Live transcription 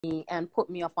me and put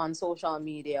me up on social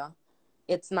media,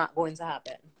 it's not going to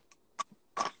happen.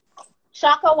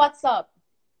 Shaka, what's up?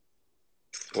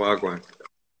 Wagwan.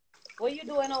 What are you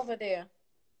doing over there?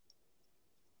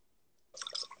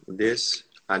 This,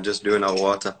 I'm just doing a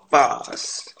water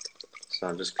fast. So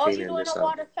I'm just cleaning you doing this a up.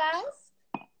 water fast?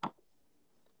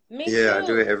 Me Yeah, too. I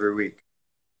do it every week.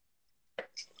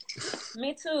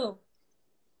 Me too.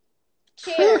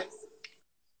 Cheers.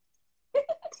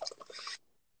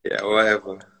 Yeah,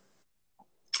 whatever.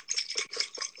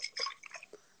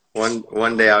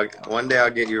 One day I'll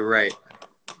get you right.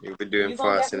 You'll be doing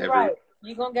fasting every week.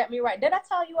 You're gonna get me right. Did I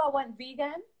tell you I went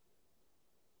vegan?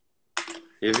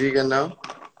 You vegan now?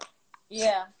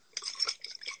 Yeah.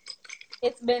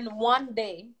 It's been 1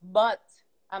 day, but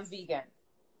I'm vegan.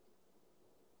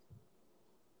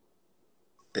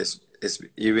 It's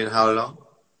you been how long?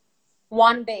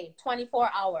 1 day, 24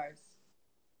 hours.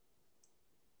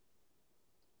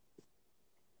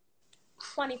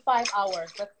 25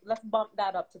 hours. Let's bump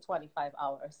that up to 25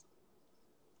 hours.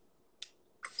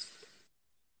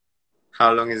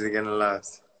 How long is it gonna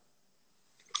last?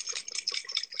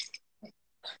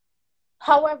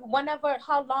 However,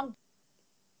 how long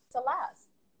to last?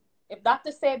 If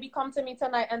Dr. Sebi come to me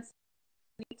tonight and say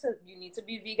you need to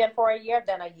be vegan for a year,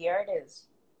 then a year it is.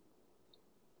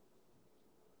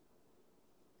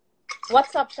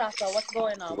 What's up, Shaka? What's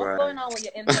going on? What's going on with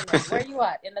your internet? Where you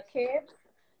at? In the cave?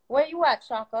 Where you at,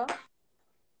 Shaka?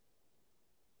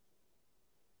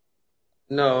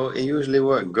 No, it usually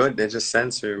works good. They just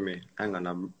censoring me. I'm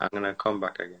gonna come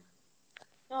back again.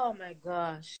 Oh my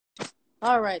gosh.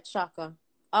 All right, Shaka.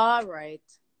 All right.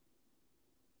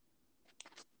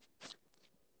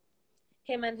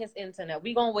 Him and his internet.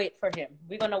 We're gonna wait for him.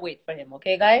 We're gonna wait for him,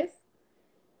 okay, guys?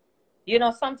 You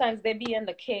know, sometimes they be in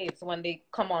the caves when they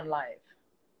come on live.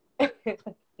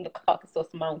 The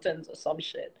Caucasus Mountains or some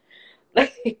shit.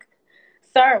 Like,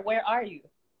 sir, where are you?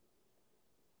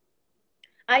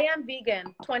 I am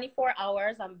vegan. 24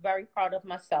 hours. I'm very proud of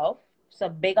myself. It's a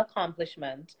big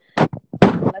accomplishment.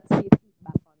 Let's see if he's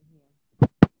back on here.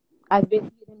 I've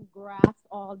been eating grass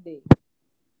all day.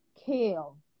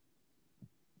 Kale.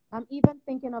 I'm even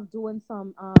thinking of doing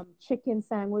some chicken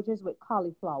sandwiches with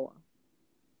cauliflower.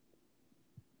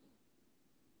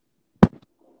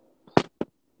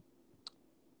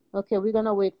 Okay, we're going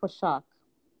to wait for Shock.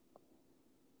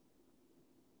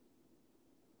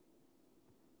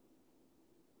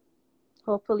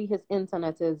 Hopefully his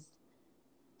internet is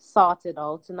sorted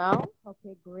out now.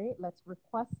 Okay, great. Let's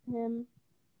request him.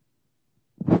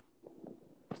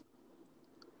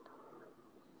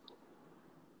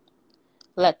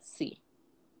 Let's see.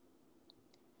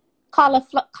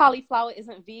 Cauliflower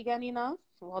isn't vegan enough?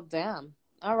 Well, damn.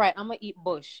 All right, I'm going to eat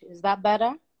bush. Is that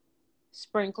better?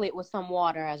 Sprinkle it with some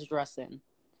water as dressing.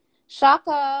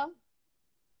 Shaka.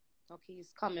 Okay,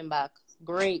 he's coming back.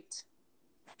 Great.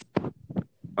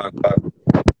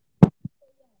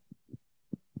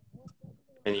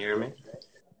 Can you hear me?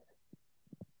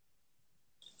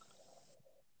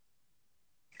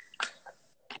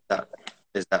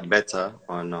 Is that better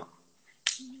or not?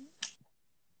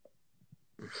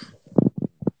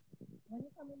 When you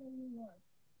coming in New York?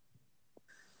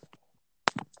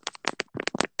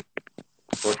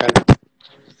 What kind of...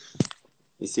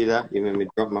 You see that? You made me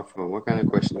drop my phone. What kind of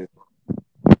question is it?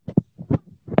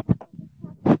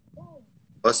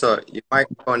 Also, your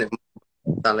microphone, it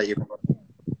sound like you...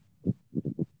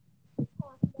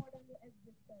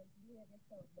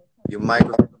 Your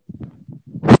microphone...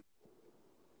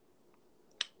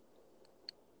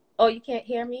 Oh, you can't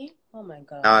hear me? Oh, my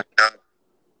God. No.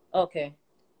 Okay.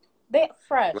 They're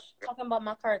fresh. Talking about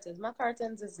my curtains. My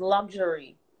curtains is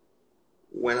luxury.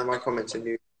 When am I coming to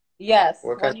New York? Yes,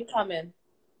 when you come in.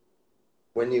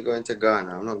 When you going to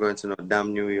Ghana? I'm not going to no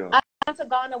damn New York. I'm going to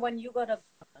Ghana when you go to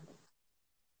Ghana.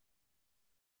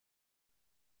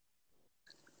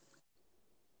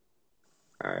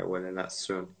 All right, well, then that's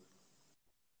soon.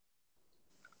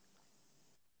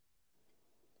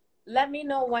 Let me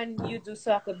know when you do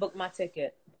so I could book my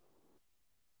ticket.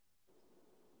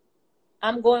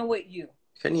 I'm going with you.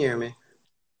 Can you hear me?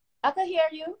 I can hear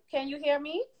you. Can you hear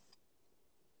me?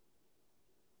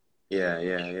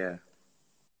 Yeah.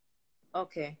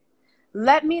 Okay.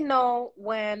 Let me know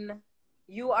when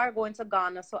you are going to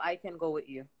Ghana so I can go with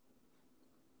you.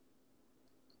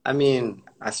 I mean,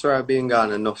 I swear I've been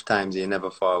gone enough times you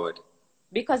never forward.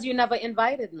 Because you never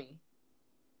invited me.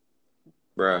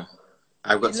 Bruh,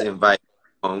 I've got to invite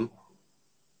you home.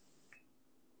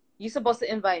 You're supposed to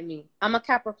invite me. I'm a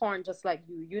Capricorn just like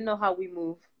you. You know how we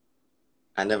move.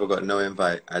 I never got no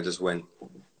invite. I just went.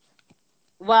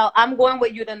 Well, I'm going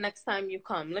with you the next time you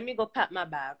come. Let me go pack my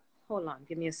bag. Hold on.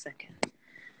 Give me a second.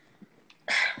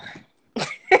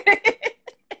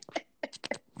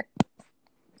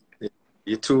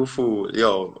 You too fool.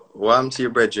 Yo, what happened to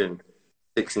your brethren?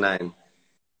 6'9".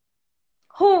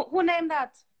 Who named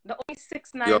that? The only Your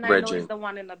 6'9" I know is brethren. the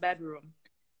one in the bedroom.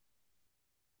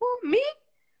 Who, me?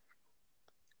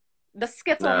 The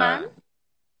Skittle man? Nah,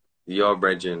 your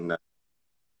brethren. Nah.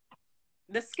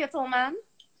 The Skittle man?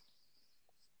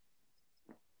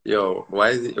 Yo,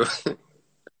 why is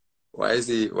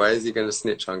he why is he gonna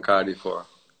snitch on Cardi for?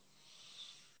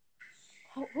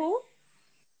 Who?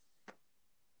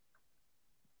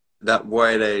 That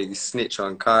boy they snitch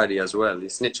on Cardi as well. He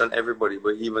snitch on everybody,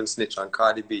 but even snitch on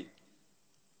Cardi B.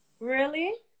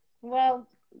 Really? Well,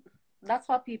 that's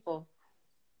how people.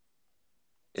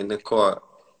 In the court,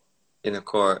 he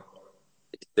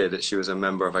said that she was a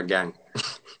member of a gang.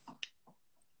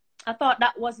 I thought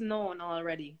that was known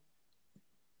already.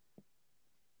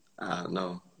 I don't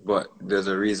know. But there's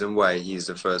a reason why he's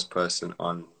the first person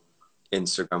on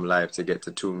Instagram Live to get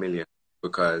to 2 million,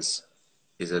 because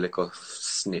he's a little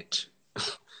snitch.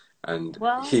 And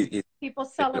Well, he people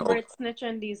celebrate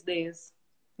snitching these days.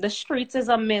 The streets is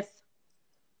a myth.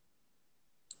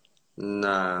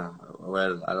 Nah,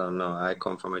 well, I don't know. I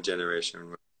come from a generation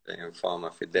where they inform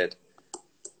if you're dead.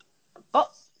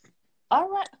 Oh, all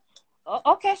right.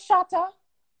 Okay, Shata.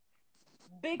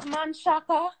 Big man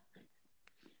Shaka.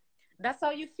 That's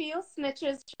how you feel?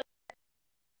 Snitches.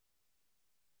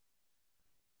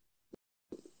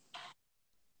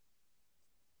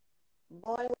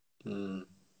 Boy. Mm.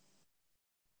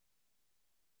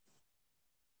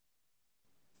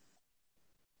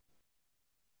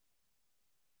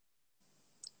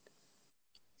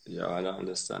 Yeah, I don't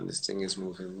understand. This thing is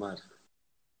moving mad.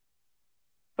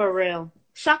 For real.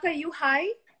 Shaka, you high?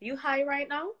 You high right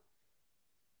now?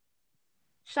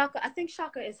 Shaka, I think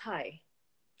Shaka is high.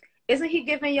 Isn't he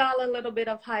giving y'all a little bit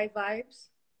of high vibes?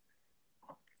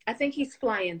 I think he's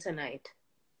flying tonight.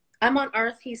 I'm on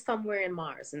Earth, he's somewhere in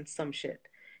Mars and some shit.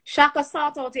 Shaka,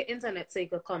 sort out your internet so you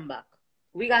could come back.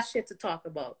 We got shit to talk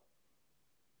about.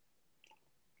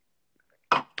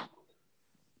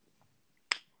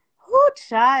 Who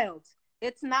child?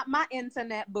 It's not my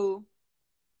internet, boo.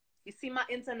 You see my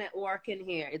internet working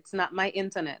here. It's not my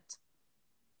internet.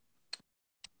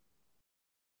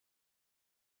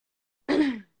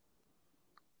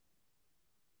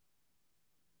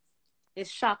 It's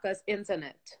Shaka's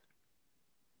internet.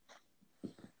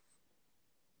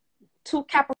 2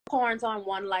 Capricorns on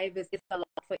one live is a lot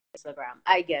for Instagram.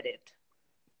 I get it.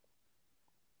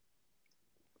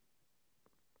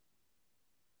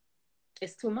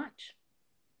 It's too much.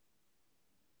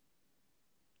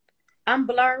 I'm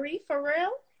blurry for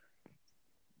real?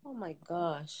 Oh my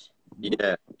gosh.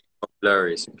 Yeah,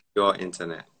 blurry. It's your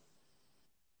internet.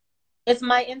 It's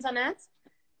my internet?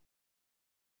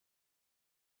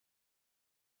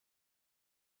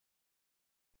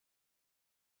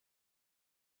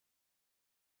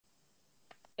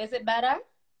 Is it better?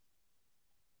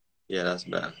 Yeah, that's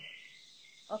bad.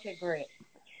 Okay, great.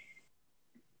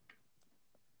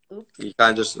 Oops. You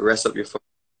can't just rest up your phone.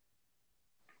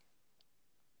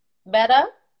 Better?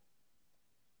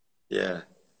 Yeah.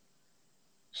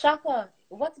 Shaka,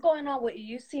 what's going on with you?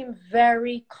 You seem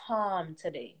very calm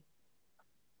today.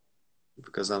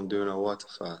 Because I'm doing a water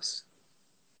fast.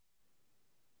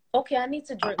 Okay, I need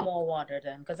to drink more water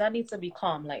then, because I need to be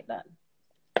calm like that.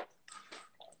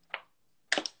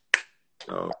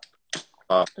 So,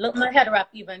 Look, my head wrap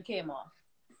even came off.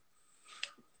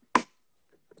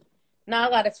 Now I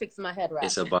gotta fix my head wrap.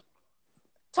 it's about.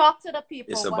 Talk to the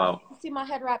people. It's Why about. you see my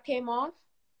head wrap came off?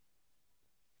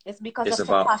 It's because It's of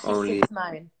about Takashi only.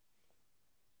 6'9".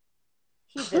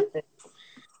 He did this.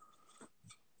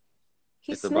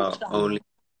 He It's snitched about on only me.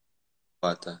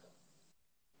 water.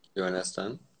 You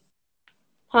understand?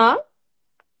 Huh?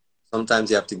 Sometimes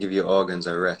you have to give your organs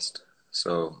a rest.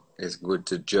 So it's good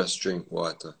to just drink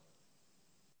water.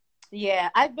 Yeah,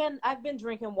 I've been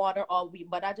drinking water all week,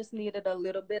 but I just needed a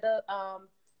little bit of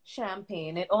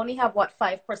champagne. It only have what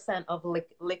 5% of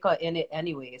liquor in it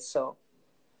anyway, so.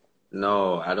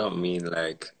 No, I don't mean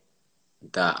like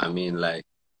that. I mean like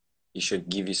you should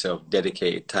give yourself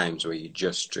dedicated times where you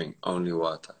just drink only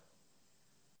water.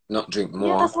 Not drink Yeah,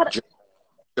 more. that's what.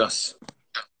 Just.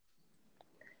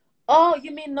 Oh,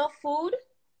 you mean no food?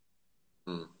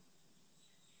 Hmm.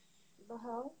 The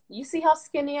hell? You see how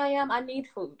skinny I am? I need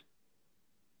food.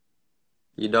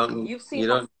 You don't. You've seen You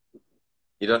how don't.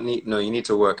 You don't need. No, you need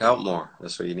to work out more.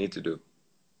 That's what you need to do.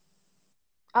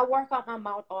 I work out my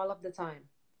mouth all of the time.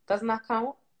 Doesn't that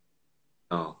count?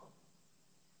 No.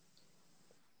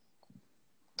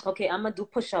 Okay, I'm gonna do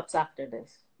push-ups after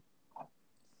this.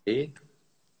 See?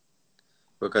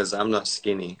 Because I'm not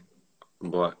skinny,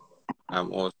 but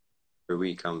I'm also every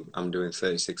week I'm doing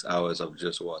 36 hours of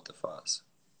just water fast.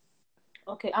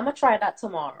 Okay, I'm gonna try that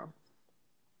tomorrow.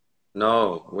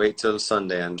 No, wait till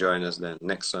Sunday and join us then,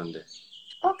 next Sunday.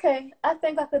 Okay, I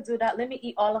think I could do that. Let me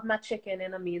eat all of my chicken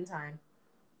in the meantime.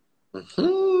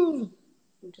 Hmm.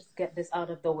 Just get this out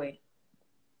of the way.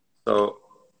 So,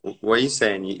 what are you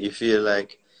saying? You feel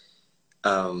like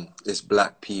it's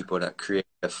black people that create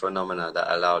a phenomena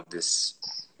that allowed this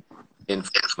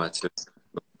informer to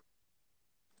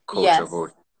culture Yes.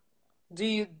 vote? Do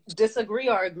you disagree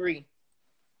or agree?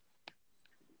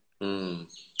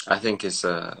 I think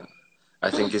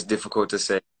it's difficult to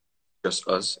say just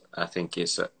us. I think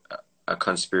it's a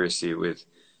conspiracy with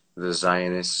the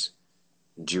Zionist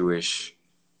Jewish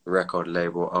record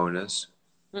label owners,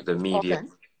 the media, Okay.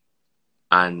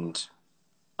 and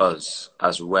us,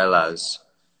 as well as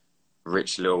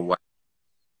rich little white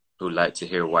who like to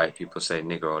hear white people say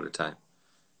nigger all the time.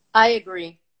 I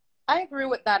agree. I agree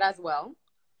with that as well.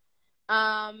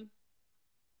 Um,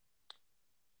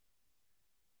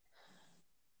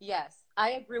 yes,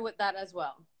 I agree with that as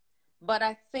well. But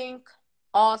I think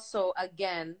also,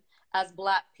 again, as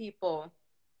Black people,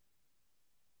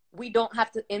 we don't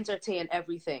have to entertain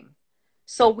everything.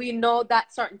 So we know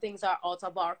that certain things are out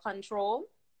of our control,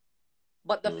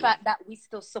 but the fact that we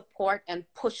still support and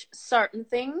push certain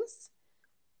things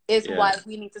is Yeah. why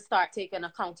we need to start taking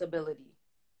accountability.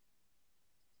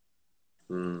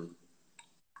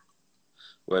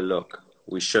 Well, look,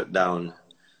 we shut down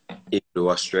Igloo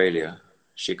Australia.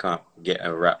 She can't get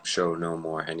a rap show no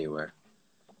more anywhere.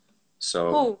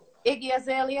 So, Who? Iggy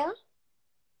Azalea?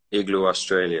 Igloo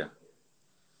Australia,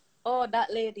 Oh,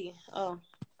 that lady. Oh.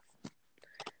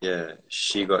 yeah,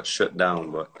 she got shut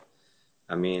down, but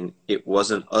I mean, it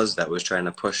wasn't us that was trying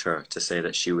to push her to say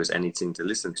that she was anything to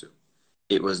listen to.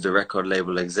 It was the record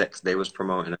label execs. They was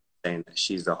promoting her, saying that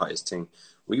she's the hottest thing.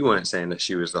 We weren't saying that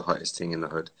she was the hottest thing in the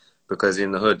hood, because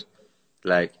in the hood,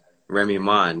 like Remy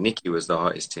Ma and Nicki was the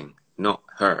hottest thing, not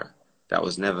her. That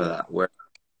was never that. Where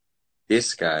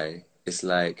this guy is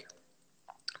like,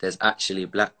 there's actually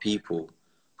black people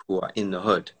who are in the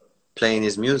hood playing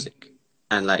his music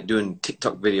and like doing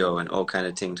TikTok video and all kind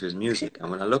of things to his music. And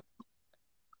when I look,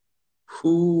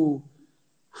 who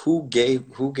who gave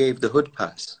the hood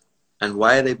pass, and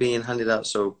why are they being handed out?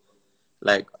 So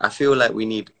like, I feel like we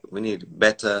need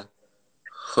better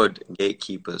hood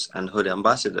gatekeepers and hood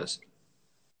ambassadors.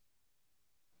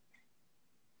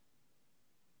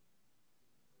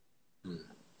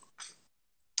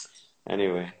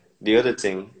 Anyway, the other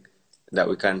thing that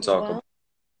we can talk Well, about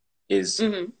is,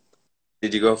 mhm.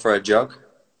 did you go for a jog?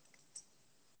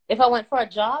 If I went for a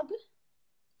jog,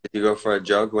 Did you go for a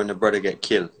jog when the brother get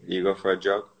killed? Did you go for a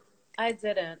jog? I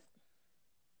didn't.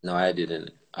 No, I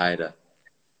didn't either.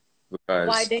 Why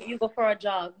Because didn't you go for a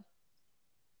jog?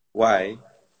 why?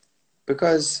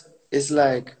 Because it's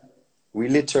like, we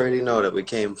literally know that we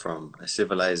came from a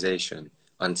civilization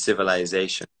on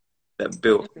civilization that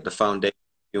built the foundation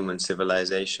of human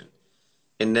civilization.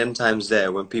 In them times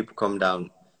there, when people come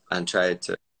down and try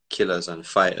to kill us and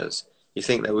fight us, you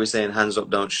think that we're saying hands up,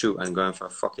 don't shoot, and going for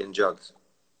fucking jogs?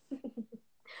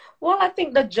 Well, I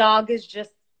think the jog is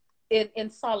just in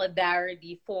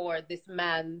solidarity for this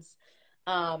man's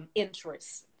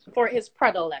interest, for his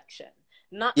predilection.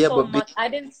 Not Yeah, so but much. I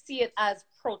didn't see it as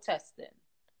protesting.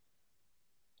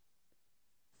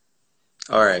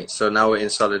 all right. So now we're in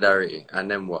solidarity,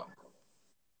 and then what?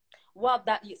 Well,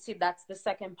 that you see, that's the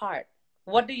second part.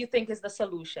 What do you think is the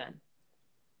solution?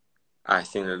 I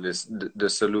think that the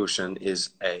solution is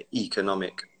a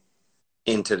economic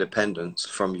interdependence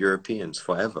from Europeans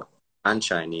forever, and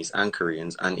Chinese, and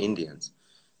Koreans, and Indians.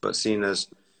 But seeing as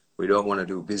we don't want to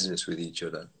do business with each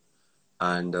other,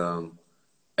 and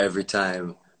every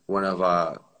time one of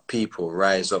our people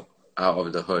rise up out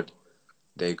of the hood,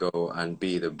 they go and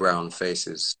be the brown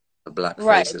faces, the black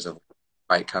Right, faces of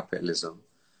white capitalism.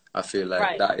 I feel like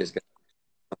right. that is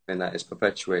something that is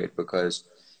perpetuated, because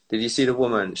did you see the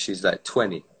woman? She's like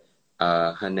 20.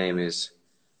 Her name is,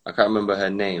 I can't remember her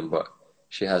name, but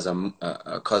she has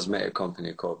a cosmetic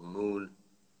company called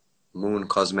Moon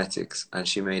Cosmetics, and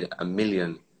she made $1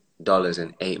 million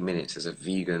in 8 minutes as a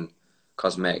vegan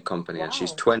cosmetic company, and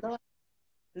she's Wow. 20 No,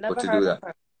 never to do heard of that.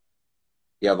 her.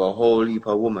 You have a whole heap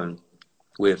of women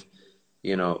with,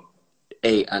 you know,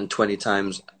 8 and 20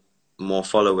 times more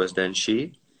followers than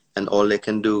she, and all they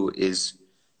can do is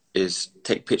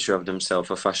take picture of themselves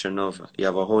for Fashion Nova. You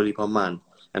have a whole heap of man,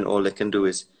 and all they can do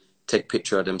is take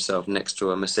picture of themselves next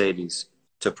to a Mercedes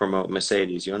to promote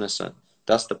Mercedes. You understand?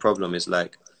 That's the problem. Is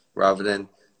like, rather than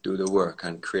do the work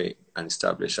and create and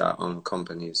establish our own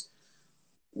companies,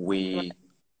 we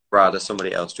rather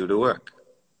somebody else do the work.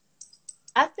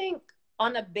 I think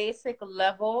on a basic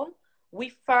level, we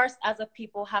first as a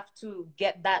people have to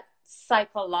get that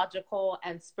psychological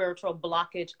and spiritual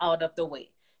blockage out of the way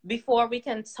before we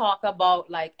can talk about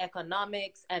like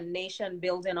economics and nation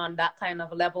building on that kind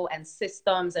of level and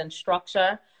systems and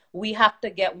structure. We have to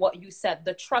get what you said,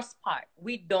 the trust part.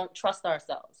 We don't trust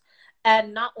ourselves.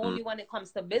 And not only when it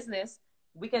comes to business,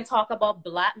 we can talk about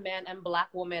Black men and Black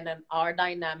women and our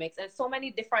dynamics and so many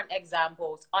different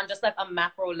examples on just like a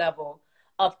macro level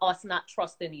of us not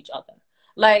trusting each other.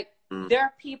 Like, there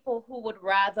are people who would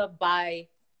rather buy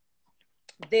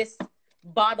this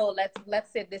bottle,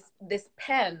 let's say this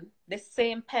pen, this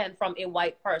same pen from a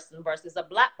white person versus a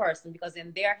Black person, because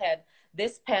in their head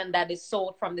this pen that is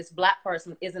sold from this Black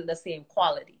person isn't the same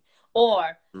quality,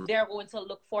 or they're going to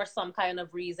look for some kind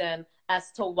of reason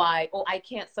as to why, oh, I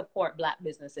can't support Black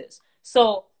businesses.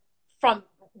 So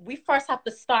we first have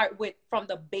to start with from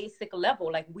the basic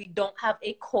level. Like, we don't have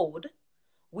a code,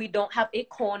 we don't have a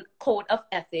code of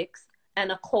ethics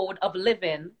and a code of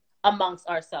living amongst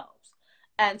ourselves.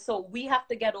 And so we have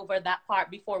to get over that part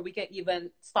before we can even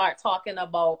start talking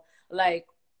about like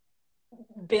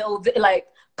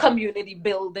community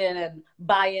building and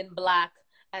buying Black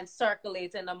and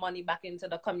circulating the money back into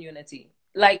the community.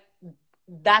 Like,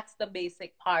 that's the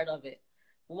basic part of it.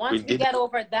 Once we get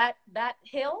over that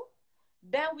hill,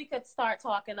 then we could start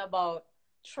talking about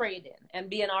trading and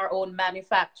being our own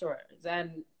manufacturers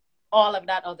and all of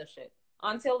that other shit.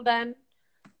 Until then,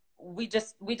 we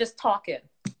just talking.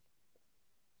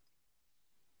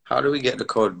 How do we get the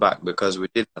code back? Because we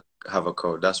did have a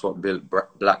code. That's what built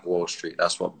Black Wall Street.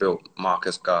 That's what built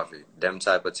Marcus Garvey. Them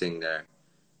type of thing there.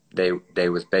 They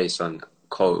was based on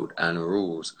code and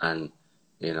rules and,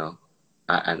 you know,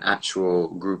 and actual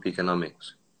group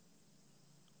economics.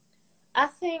 I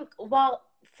think, well,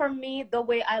 for me, the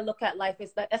way I look at life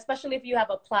is that, especially if you have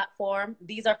a platform,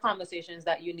 these are conversations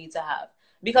that you need to have.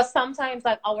 Because sometimes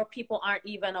like our people aren't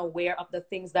even aware of the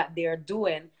things that they're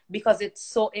doing because it's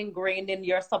so ingrained in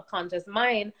your subconscious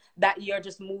mind that you're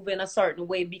just moving a certain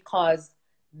way because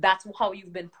that's how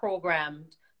you've been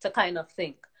programmed to kind of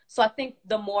think. So I think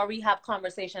the more we have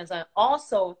conversations, and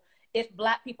also if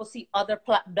Black people see other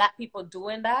Black people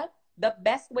doing that, the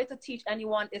best way to teach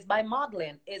anyone is by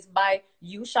modeling, is by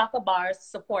you, Chakabars,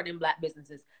 supporting Black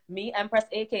businesses. Me, Empress,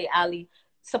 aka Ali,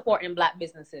 supporting Black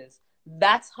businesses.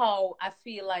 That's how I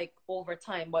feel like over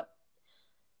time. But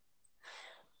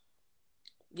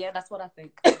yeah, that's what I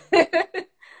think.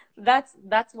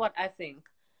 That's what I think.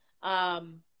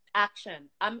 Action.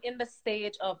 I'm in the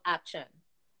stage of action.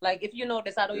 Like, if you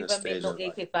notice, I don't even make no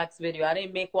AK Facts video. I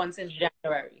didn't make one since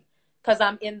January. Because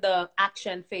I'm in the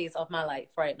action phase of my life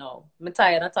right now. I'm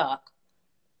tired of talk.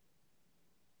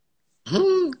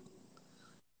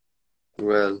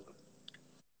 Well,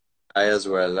 I as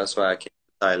well. That's why I came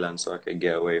to Thailand, so I could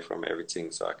get away from everything,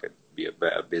 so I could be a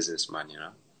better businessman, you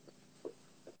know?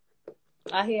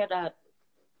 I hear that.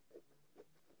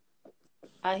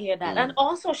 And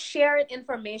also sharing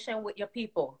information with your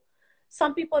people.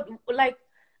 Some people, like,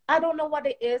 I don't know what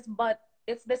it is, but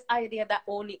it's this idea that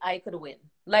only I could win.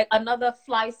 Like, another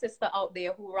fly sister out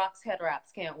there who rocks head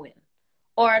wraps can't win.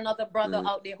 Or another brother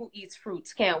out there who eats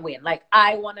fruits can't win. Like,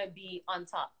 I want to be on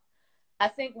top. I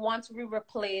think once we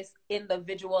replace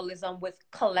individualism with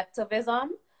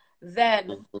collectivism,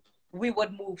 then we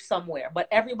would move somewhere. But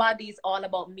everybody's all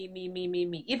about me, me, me, me,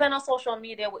 me. Even on social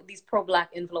media with these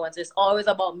pro-Black influencers, always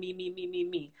about me, me, me, me,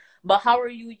 me. But how are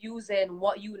you using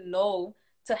what you know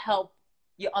to help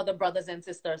your other brothers and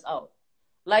sisters out?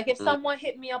 Like, if someone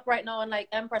hit me up right now and like,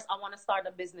 Empress, I want to start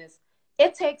a business,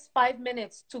 it takes 5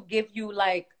 minutes to give you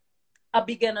like a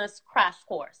beginner's crash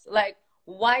course. Like,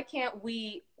 why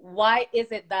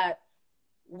is it that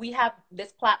we have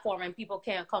this platform and people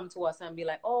can't come to us and be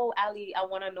like, oh, Ali, I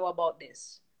want to know about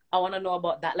this, I want to know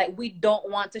about that? Like, we don't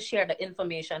want to share the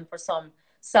information for some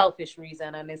selfish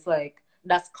reason, and it's like,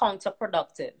 that's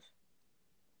counterproductive.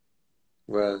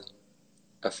 Well,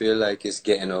 I feel like it's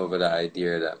getting over the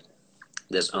idea that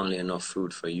there's only enough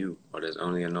food for you, or there's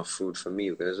only enough food for me,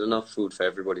 because there's enough food for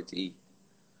everybody to eat.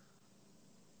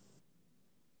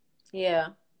 Yeah.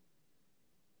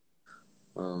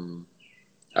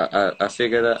 I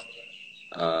figure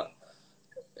that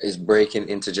is breaking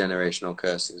intergenerational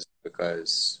curses,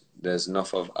 because there's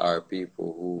enough of our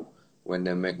people who, when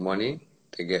they make money,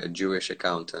 they get a Jewish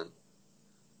accountant.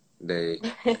 They,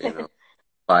 you know,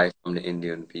 buy from the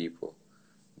Indian people.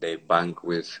 They bank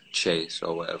with Chase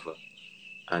or whatever.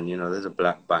 And, you know, there's a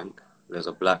Black bank, there's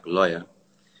a Black lawyer,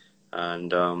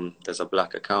 and there's a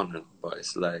Black accountant. But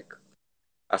it's like,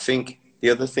 I think the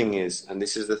other thing is, and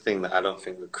this is the thing that I don't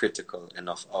think we're critical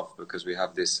enough of, because we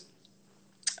have this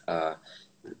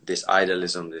this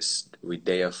idealism, we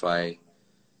deify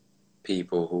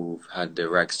people who've had the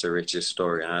rags to riches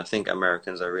story, and I think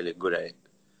Americans are really good at it,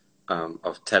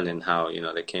 of telling how, you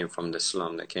know, they came from the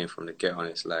slum, they came from the ghetto, and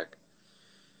it's like,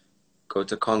 go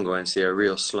to Congo and see a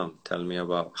real slum. Tell me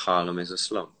about Harlem is a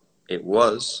slum. It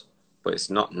was, but it's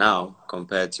not now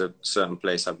compared to certain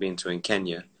place I've been to in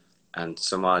Kenya and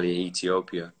Somalia,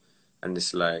 Ethiopia, and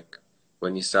it's like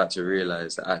when you start to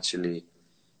realize that actually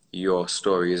your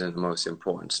story isn't the most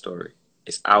important story.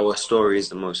 It's our story is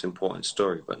the most important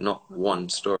story, but not one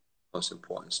story is the most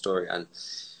important story. And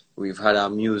we've had our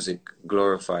music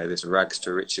glorify this rags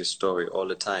to riches story all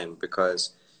the time,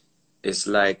 because it's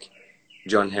like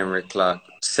John Henry Clark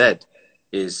said,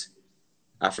 is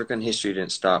African history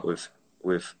didn't start with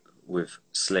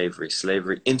slavery.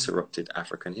 Slavery interrupted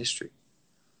African history,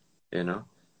 you know?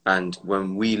 And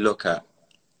when we look at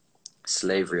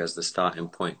slavery as the starting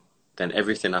point, then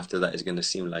everything after that is going to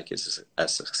seem like it's a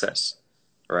success,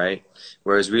 right?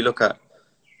 Whereas we look at,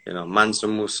 you know, Mansa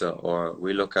Musa, or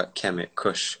we look at Kemet,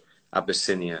 Kush,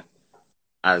 Abyssinia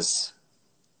as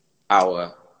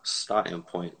our starting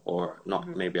point, or not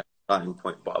maybe a starting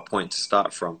point, but a point to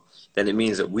start from, then it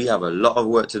means that we have a lot of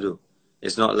work to do.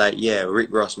 It's not like, yeah, Rick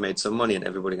Ross made some money and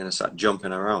everybody's going to start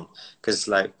jumping around. Because it's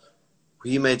like,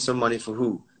 he made some money for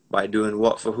who? By doing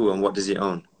what for who? And what does he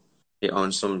own? He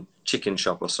owns some chicken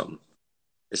shop or something.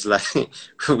 It's like,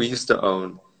 I used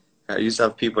to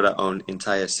have people that own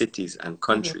entire cities and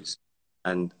countries.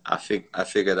 And I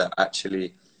figure that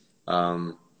actually,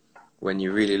 when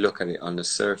you really look at it on the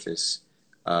surface,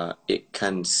 it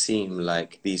can seem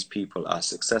like these people are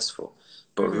successful.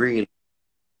 But really,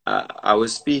 I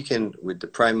was speaking with the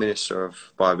Prime Minister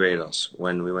of Barbados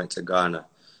when we went to Ghana,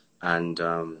 and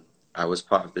I was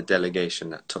part of the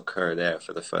delegation that took her there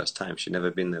for the first time. She'd never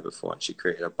been there before, and she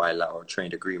created a bilateral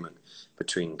trade agreement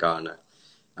between Ghana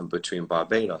and between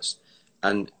Barbados.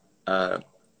 And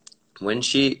when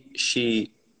she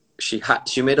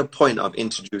made a point of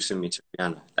introducing me to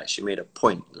Rihanna. Like, she made a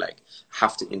point, like,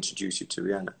 have to introduce you to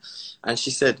Rihanna. And she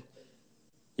said,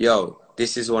 yo,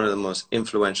 this is one of the most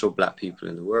influential black people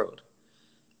in the world.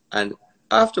 And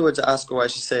afterwards, I asked her why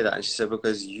she said that. And she said,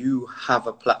 because you have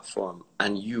a platform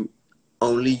and you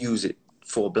only use it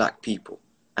for black people.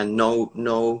 And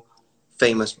no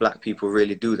famous black people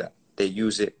really do that. They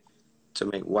use it to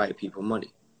make white people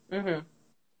money.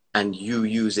 And you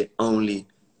use it only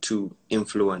to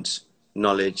influence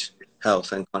knowledge,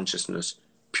 health, and consciousness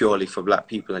purely for black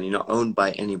people, and you're not owned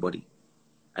by anybody.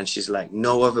 And she's like,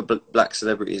 no other black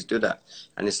celebrities do that.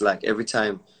 And it's like, every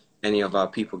time any of our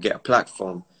people get a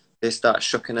platform, they start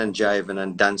shucking and jiving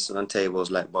and dancing on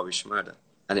tables like Bobby Shmurda,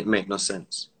 and it makes no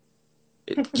sense.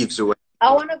 It gives away.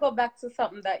 I want to go back to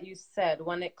something that you said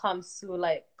when it comes to,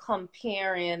 like,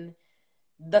 comparing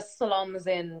the slums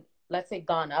in, let's say,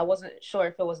 Ghana. I wasn't sure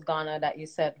if it was Ghana that you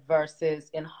said versus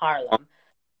in Harlem.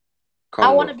 Congo.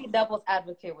 I want to be devil's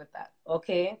advocate with that,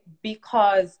 okay?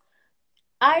 Because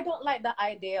I don't like the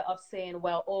idea of saying,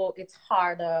 well, oh, it's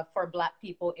harder for black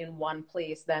people in one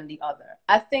place than the other.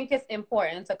 I think it's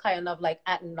important to kind of, like,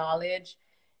 acknowledge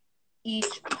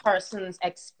each person's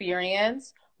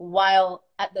experience while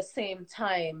at the same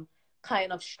time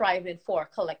kind of striving for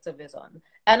collectivism.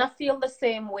 And I feel the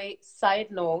same way,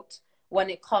 side note, when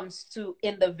it comes to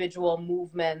individual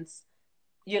movements,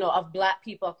 you know, of black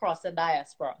people across the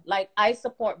diaspora. Like, I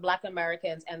support Black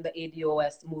Americans and the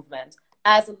ADOS movement,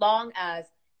 as long as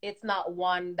it's not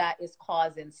one that is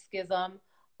causing schism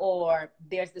or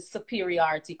there's the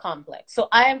superiority complex. So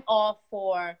I am all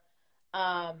for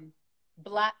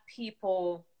black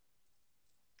people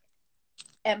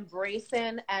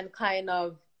embracing and kind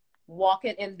of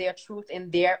walking in their truth in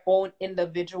their own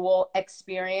individual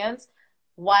experience,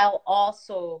 while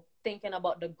also thinking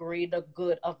about the greater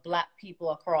good of black people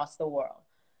across the world.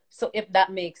 So if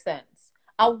that makes sense.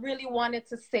 I really wanted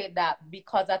to say that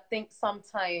because I think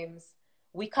sometimes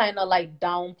we kind of, like,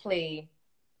 downplay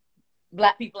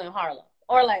black people in Harlem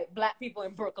or, like, black people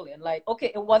in Brooklyn. Like,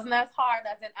 okay, it wasn't as hard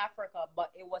as in Africa,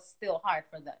 but it was still hard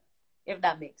for them, if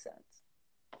that makes sense.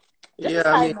 Yeah,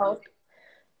 I mean,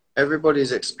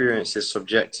 everybody's experience is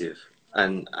subjective,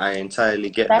 and I entirely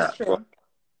get That's that. true.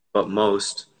 But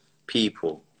most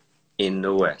people in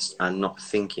the West are not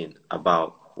thinking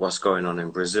about what's going on in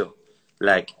Brazil.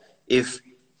 Like, if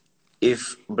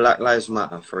Black Lives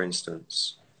Matter, for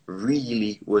instance,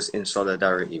 really was in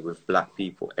solidarity with black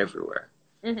people everywhere,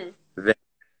 then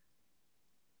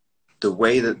the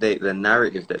way that the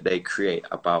narrative that they create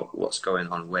about what's going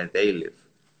on where they live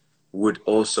would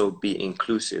also be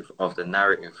inclusive of the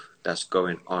narrative that's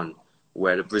going on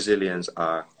where the Brazilians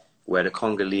are, where the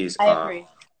Congolese are. I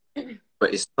agree.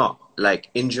 But it's not. Like,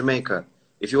 in Jamaica,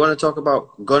 If you want to talk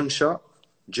about gunshot,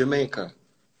 Jamaica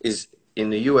is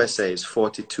in the USA is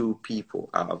 42 people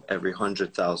out of every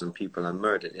 100,000 people are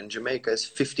murdered. In Jamaica, it's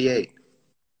 58.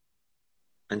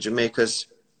 And Jamaica's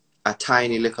a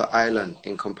tiny little island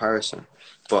in comparison.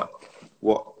 But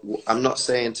what I'm not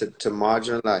saying to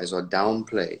marginalize or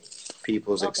downplay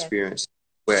people's experience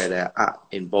where they're at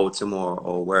in Baltimore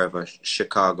or wherever,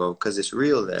 Chicago, because it's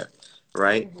real there,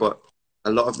 right? But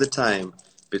a lot of the time,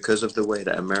 because of the way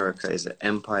that America is an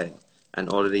empire and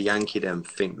all of the Yankee them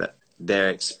think that their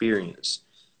experience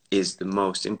is the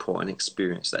most important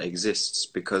experience that exists,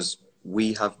 because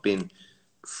we have been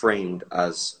framed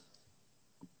as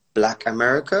Black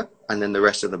America and then the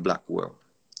rest of the Black world.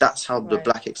 That's how the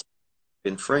Black experience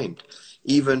has been framed.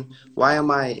 Even, why am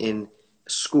I in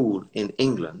school in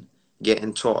England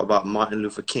getting taught about Martin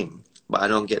Luther King, but I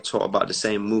don't get taught about the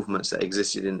same movements that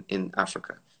existed in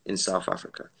Africa, in South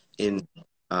Africa, in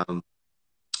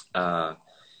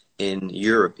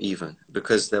Europe even,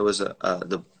 because there was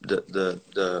the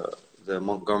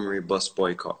Montgomery bus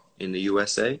boycott in the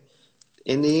USA.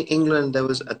 In England, there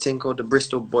was a thing called the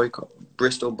Bristol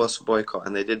bus boycott,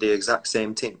 and they did the exact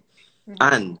same thing.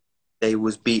 And they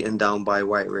was beaten down by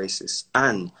white racists,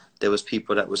 and there was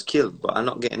people that was killed. But I'm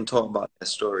not getting taught about their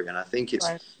story, and I think it's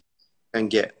can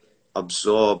get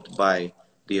absorbed by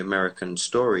the American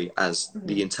story as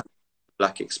the entire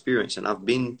Black experience. And I've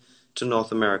been to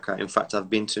North America. In fact, I've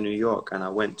been to New York, and I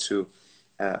went to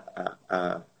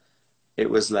it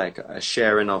was like a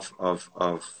sharing of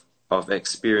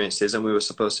experiences, and we were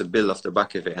supposed to build off the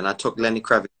back of it. And I took Lenny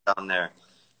Kravitz down there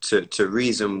to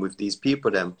reason with these people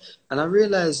them, and I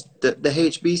realized that the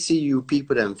HBCU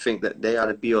people them think that they are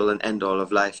the be all and end all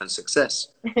of life and success.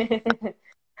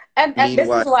 and this is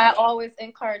why I always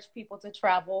encourage people to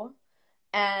travel.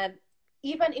 And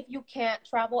even if you can't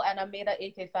travel, and I made an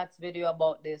AK Facts video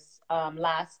about this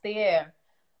last year,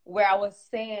 where I was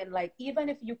saying, like, even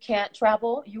if you can't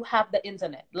travel, you have the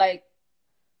internet. Like,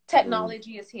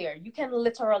 technology is here. You can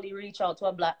literally reach out to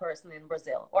a Black person in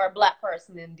Brazil, or a Black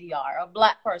person in DR, or a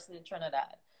Black person in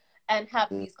Trinidad, and have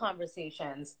these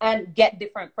conversations and get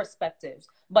different perspectives.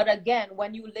 But again,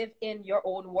 when you live in your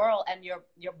own world and your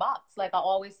box, like I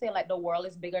always say, like, the world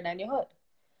is bigger than your hood.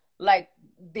 Like,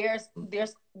 there's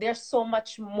so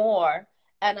much more.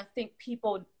 And I think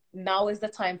now is the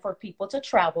time for people to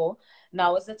travel.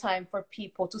 Now is the time for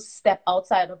people to step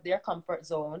outside of their comfort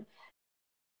zone.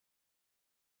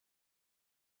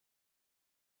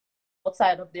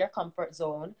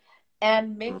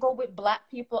 And mingle with Black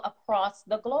people across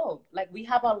the globe. Like, we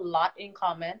have a lot in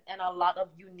common and a lot of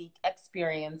unique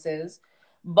experiences,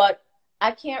 but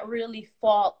I can't really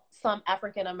fault some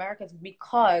African Americans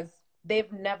because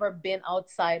they've never been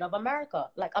outside of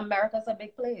America. Like, America's a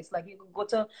big place. Like, you could go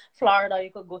to Florida, you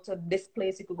could go to this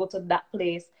place, you could go to that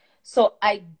place. So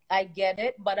I get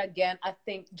it, but again, I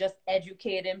think just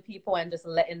educating people and just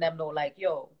letting them know, like,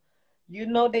 yo, you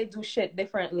know, they do shit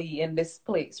differently in this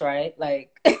place, right?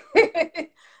 Like,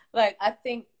 like, I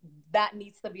think that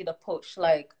needs to be the push.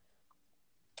 Like,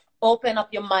 open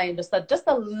up your mind just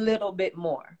a little bit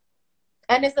more.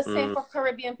 And it's the same for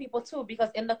Caribbean people too, because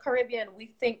in the Caribbean,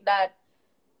 we think that,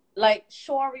 like,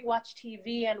 sure, we watch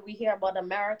TV and we hear about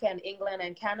America and England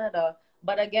and Canada,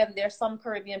 but again, there's some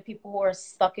Caribbean people who are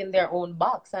stuck in their own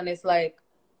box, and it's like,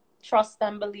 trust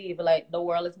and believe, like, the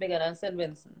world is bigger than St.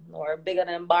 Vincent or bigger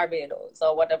than Barbados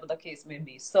or whatever the case may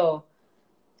be. So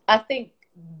I think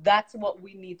that's what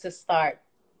we need to start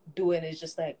doing, is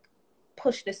just like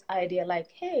push this idea,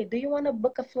 like, hey, do you want to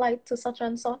book a flight to such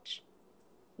and such?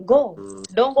 Go.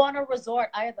 Don't go on a resort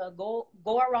either. Go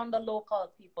around the local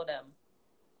people them.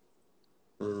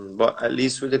 But at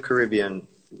least with the Caribbean,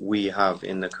 we have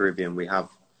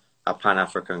a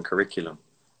Pan-African curriculum.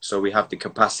 So we have the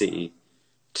capacity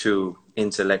to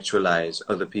intellectualize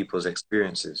other people's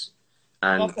experiences.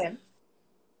 And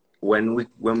when we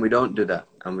don't do that,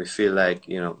 and we feel like,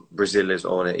 you know, Brazil is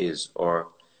all it is, or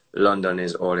London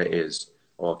is all it is,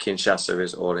 or Kinshasa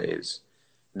is all it is,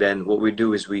 then what we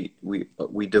do is we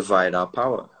divide our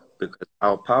power, because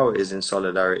our power is in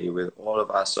solidarity with all of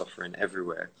our suffering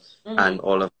everywhere, and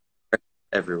all of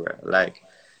everywhere. Like,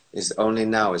 it's only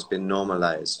now it's been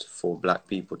normalized for Black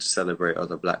people to celebrate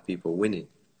other Black people winning.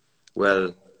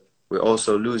 Well, we're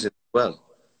also losing as well.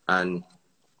 And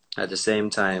at the same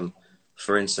time,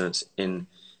 for instance, in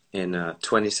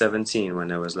 2017, when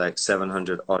there was like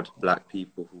 700 odd Black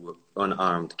people who were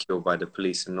unarmed killed by the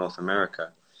police in North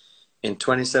America, in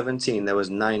 2017 there was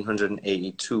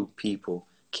 982 people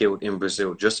killed in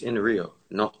Brazil, just in Rio,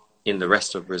 not in the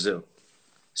rest of Brazil.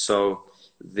 So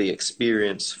the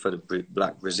experience for the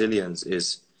Black Brazilians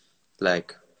is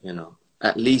like, you know,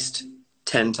 at least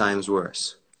 10 times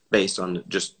worse based on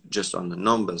just on the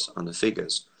numbers, on the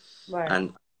figures. Right.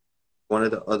 And one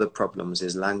of the other problems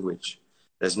is language.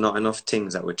 There's not enough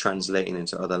things that we're translating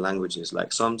into other languages.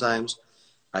 Like sometimes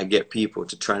I get people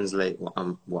to translate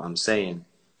what I'm saying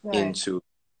into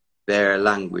their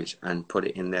language and put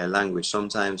it in their language.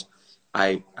 Sometimes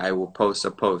I will post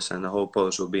a post and the whole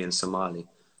post will be in Somali,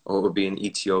 or it will be in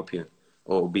Ethiopian,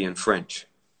 or it will be in French.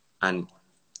 And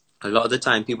a lot of the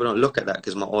time people don't look at that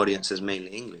because my audience is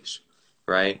mainly English,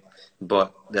 right?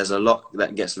 But there's a lot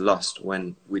that gets lost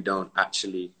when we don't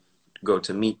actually go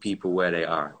to meet people where they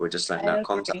are. We're just like, now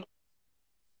contact.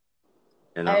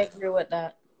 You know? I agree with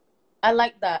that. I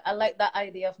like that. I like that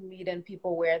idea of meeting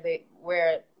people where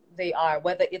they are,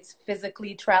 whether it's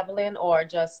physically traveling or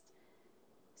just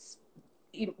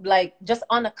like just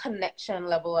on a connection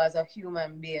level as a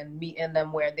human being, meeting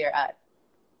them where they're at.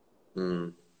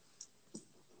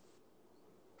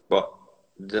 But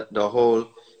the whole,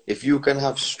 if you can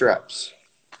have straps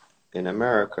in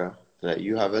America, that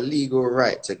you have a legal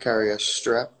right to carry a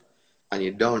strap, and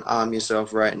you don't arm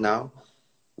yourself right now,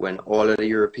 when all of the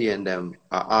European them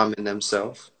are arming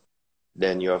themselves,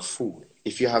 then you're a fool.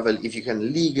 If you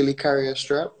can legally carry a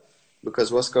strap,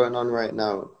 because what's going on right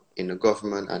now in the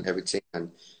government and everything,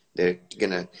 and they're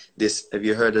gonna have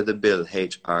you heard of the bill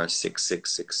HR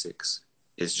 6666?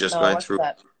 It's just going through.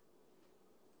 That?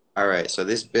 All right, so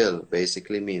this bill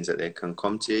basically means that they can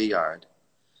come to your yard,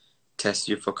 test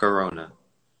you for corona,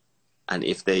 and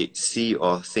if they see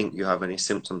or think you have any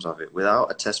symptoms of it,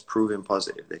 without a test proving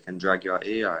positive, they can drag you out of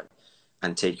your yard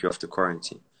and take you off to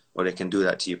quarantine. Or they can do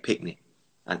that to your picnic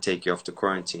and take you off to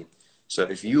quarantine. So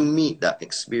if you meet that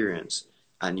experience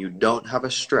and you don't have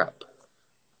a strap,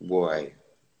 boy.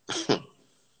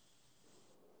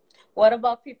 What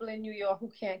about people in New York who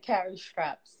can't carry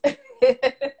straps?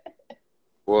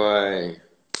 Boy,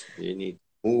 you need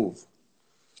to move.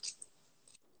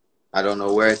 I don't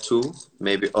know where to.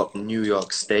 Maybe up New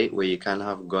York State where you can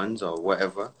have guns or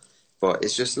whatever. But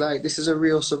it's just like, this is a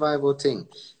real survival thing.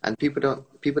 And people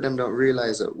don't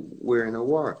realize that we're in a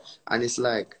war. And it's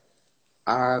like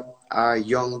our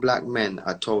young black men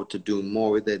are told to do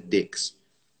more with their dicks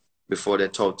before they're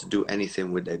told to do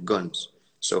anything with their guns.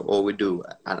 So all we do,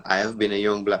 and I have been a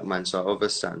young black man, so I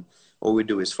understand, all we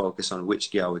do is focus on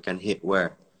which girl we can hit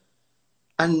where.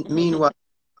 And meanwhile,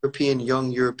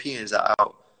 young Europeans are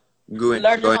out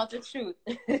learning how to shoot.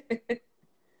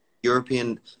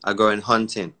 European are going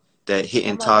hunting. They're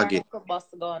hitting target.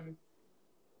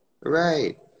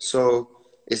 Right. So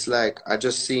it's like, I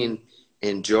just seen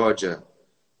in Georgia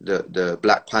the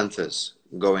Black Panthers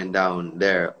going down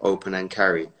there open and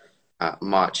carry,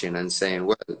 marching and saying,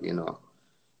 well, you know,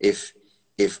 if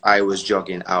I was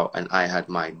jogging out and I had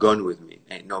my gun with me,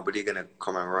 ain't nobody gonna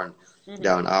come and run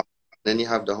down out. Then you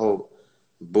have the whole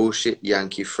bullshit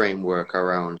Yankee framework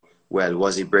around, well,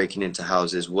 was he breaking into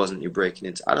houses? Wasn't he breaking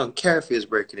into... I don't care if he was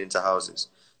breaking into houses.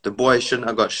 The boy shouldn't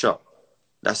have got shot.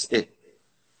 That's it.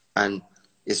 And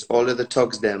it's all of the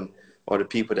thugs them, or the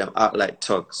people them act like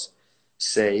thugs,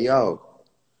 say, yo,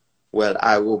 well,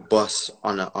 I will bust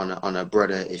on a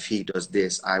brother if he does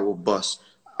this. I will bust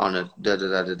on a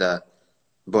da-da-da-da-da.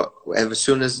 But as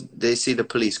soon as they see the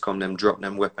police come, them drop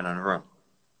them weapon and run.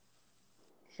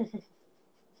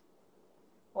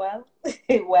 Well.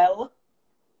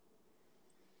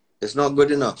 It's not good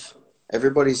enough.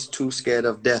 Everybody's too scared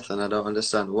of death, and I don't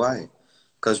understand why.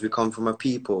 Because we come from a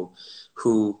people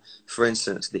who, for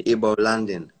instance, the Igbo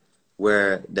landing,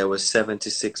 where there were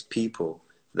 76 people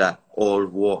that all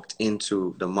walked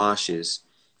into the marshes.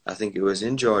 I think it was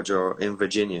in Georgia or in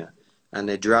Virginia, and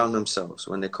they drowned themselves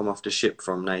when they come off the ship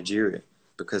from Nigeria,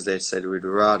 because they said we'd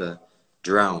rather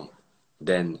drown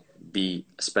than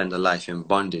spend a life in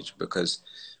bondage, because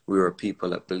we were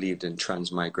people that believed in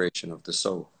transmigration of the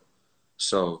soul.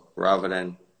 So rather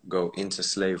than go into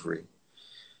slavery,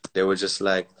 they were just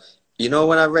like, you know,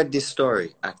 when I read this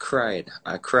story, I cried.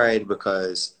 I cried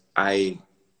because I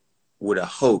would have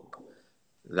hoped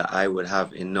that I would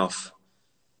have enough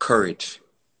courage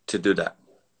to do that.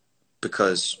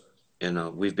 Because, you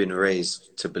know, we've been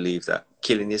raised to believe that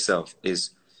killing yourself is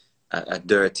a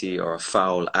dirty or a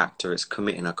foul act, or it's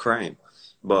committing a crime.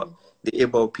 But the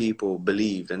Igbo people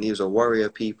believed, and these are warrior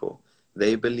people,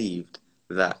 they believed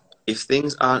that if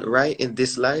things aren't right in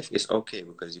this life, it's okay,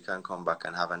 because you can come back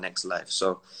and have a next life.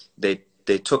 So they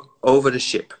took over the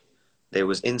ship. They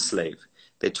was enslaved.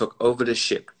 They took over the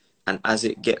ship. And as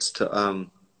it gets to,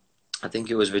 I think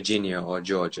it was Virginia or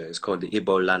Georgia, it's called the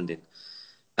Igbo landing.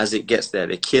 As it gets there,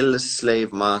 they kill the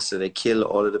slave master, they kill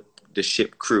all of the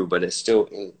ship crew, but they're still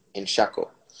in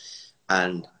shackle.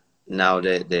 And now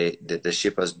the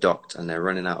ship has docked and they're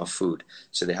running out of food,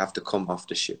 so they have to come off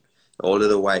the ship. All of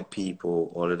the white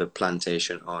people, all of the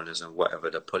plantation owners and whatever,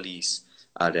 the police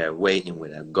are there waiting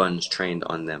with their guns trained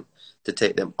on them to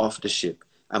take them off the ship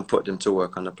and put them to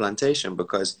work on the plantation,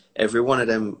 because every one of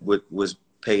them was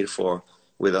paid for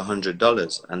with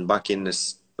 $100. And back in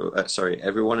this,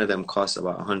 every one of them cost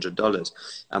about $100.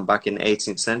 And back in the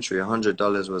 18th century,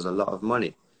 $100 was a lot of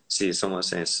money. See, someone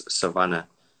saying Savannah,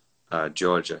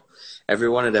 Georgia. Every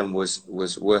one of them was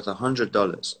worth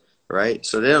 $100, right?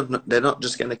 So they're not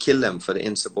just going to kill them for the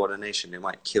insubordination. They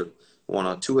might kill one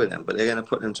or two of them, but they're going to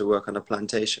put them to work on the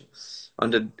plantation.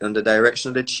 Under direction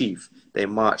of the chief, they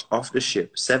marched off the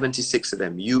ship, 76 of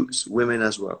them, youths, women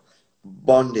as well,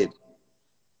 bonded,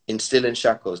 still in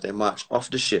shackles. They marched off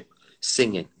the ship,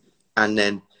 singing, and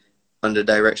then under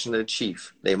direction of the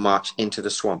chief, they marched into the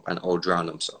swamp and all drowned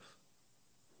themselves.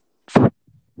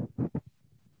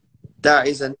 That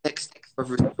is a next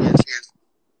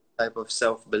type of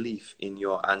self-belief in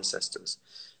your ancestors.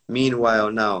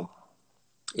 Meanwhile, now,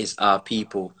 is our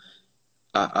people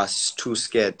are too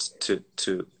scared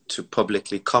to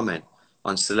publicly comment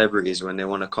on celebrities when they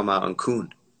want to come out and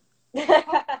coon.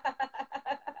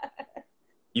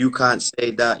 You can't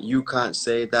say that. You can't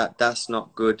say that. That's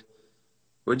not good.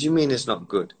 What do you mean it's not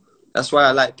good? That's why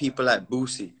I like people like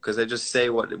Boosie, because they just say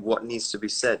what needs to be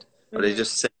said, or they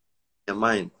just say in their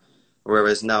mind.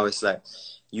 Whereas now it's like,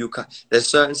 you can't. There's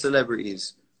certain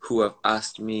celebrities who have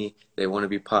asked me, they want to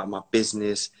be part of my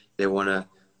business, they want to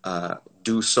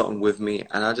do something with me,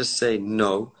 and I just say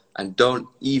no, and don't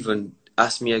even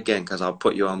ask me again, because I'll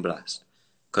put you on blast,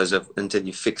 until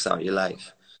you fix out your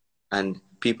life. And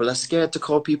people are scared to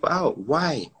call people out.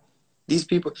 Why? These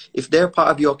people, if they're part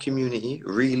of your community,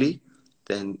 really,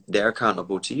 then they're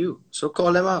accountable to you. So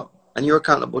call them out, and you're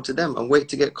accountable to them, and wait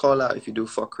to get called out if you do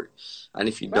fuckery. And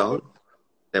if you don't,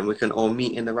 then we can all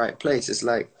meet in the right place. It's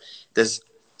like there's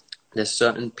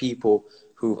certain people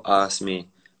who've asked me,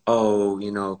 oh,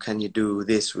 you know, can you do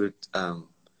this with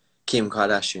Kim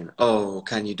Kardashian? Oh,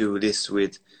 can you do this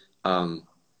with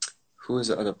who is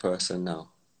the other person now?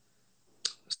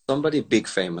 Somebody big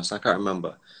famous, I can't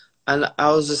remember. And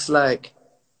I was just like,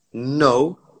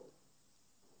 no.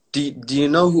 Do you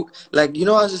know who? Like, you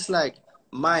know, I was just like,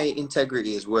 my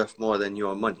integrity is worth more than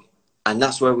your money. And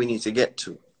that's where we need to get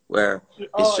to, where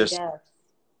it's just... yes.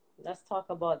 Let's talk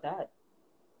about that.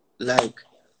 Like,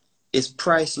 it's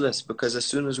priceless, because as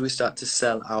soon as we start to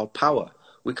sell our power,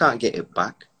 we can't get it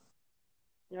back.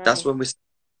 Right. That's when we start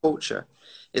culture.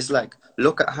 It's like,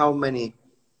 look at how many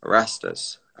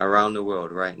Rastas around the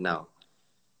world right now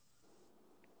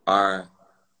are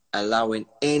allowing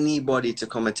anybody to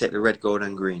come and take the red, gold,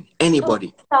 and green.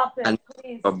 Anybody. Oh, stop it, and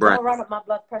please. Don't run up my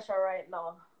blood pressure right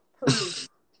now. Please.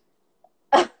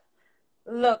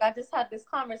 Look, I just had this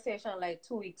conversation like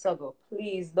 2 weeks ago.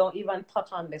 Please don't even touch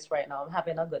on this right now. I'm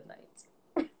having a good night.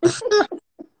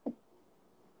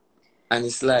 And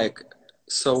it's like,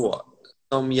 so what?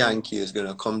 Some Yankee is going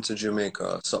to come to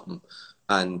Jamaica or something,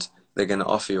 and they're going to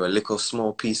offer you a little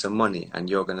small piece of money, and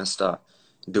you're going to start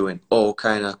doing all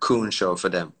kind of coon show for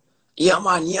them. Yeah,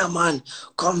 man.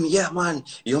 Come, yeah, man.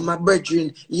 You're my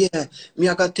brethren. Yeah, me,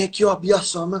 I gotta take you up, yes,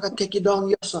 sir. I gotta take you down,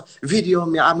 yes, sir. Video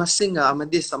me. I'm a singer. I'm a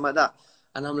this, I'm a that.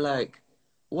 And I'm like,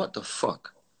 what the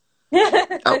fuck?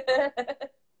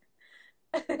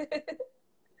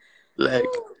 Like,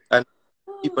 and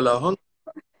people are hungry,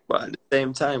 but at the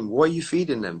same time, what are you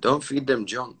feeding them? Don't feed them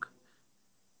junk.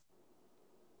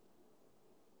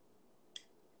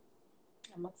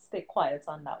 I'm gonna stay quiet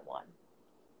on that one.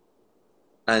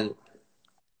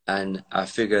 And I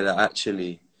figure that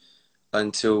actually,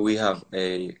 until we have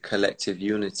a collective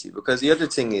unity, because the other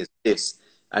thing is this,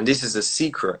 and this is a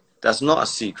secret. That's not a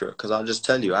secret, because I'll just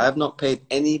tell you, I have not paid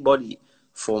anybody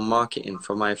for marketing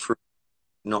for my fruit,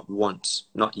 not once,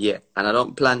 not yet, and I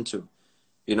don't plan to.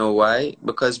 You know why?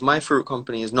 Because my fruit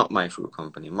company is not my fruit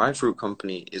company. My fruit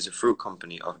company is a fruit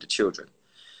company of the children.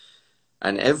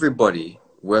 And everybody,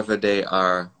 whether they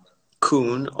are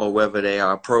coon or whether they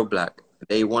are pro-black,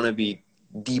 they want to be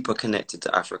deeper connected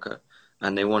to Africa,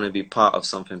 and they want to be part of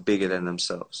something bigger than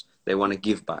themselves. They want to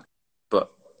give back.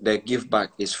 But their give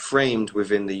back is framed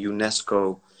within the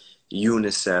UNESCO,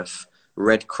 UNICEF,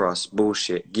 Red Cross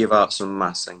bullshit. Give out some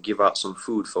mass and give out some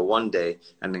food for one day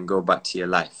and then go back to your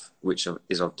life, which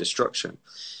is of destruction.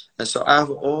 And so I have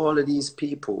all of these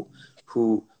people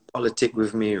who politic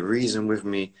with me, reason with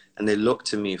me, and they look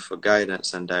to me for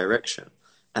guidance and direction.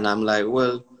 And I'm like,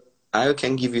 well, I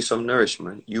can give you some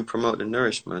nourishment. You promote the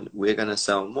nourishment. We're going to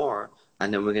sell more,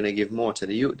 and then we're going to give more to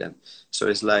the youth then. So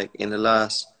it's like in the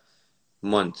last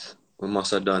month, we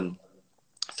must have done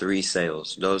 3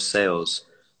 sales. Those sales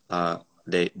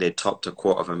they topped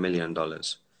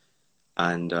 $250,000,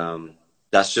 and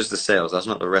that's just the sales. That's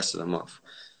not the rest of the month.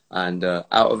 And out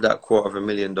of that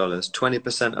 $250,000,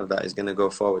 20% of that is going to go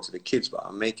forward to the kids, but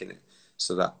I'm making it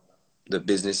so that the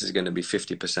business is going to be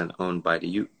 50% owned by the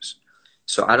youths.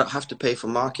 So I don't have to pay for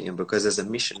marketing because there's a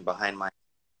mission behind my.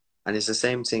 And it's the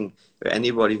same thing with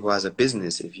anybody who has a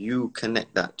business. If you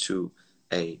connect that to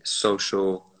a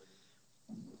social,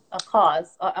 a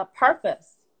cause, a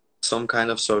purpose, some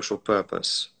kind of social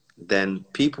purpose, then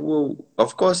people will,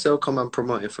 of course, they'll come and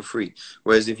promote it for free.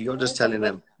 Whereas if you're just telling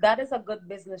them, that is a good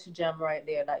business gem right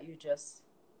there that you just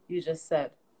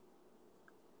said.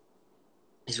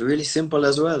 it's really simple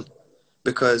as well.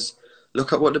 Because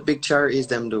look at what the big charities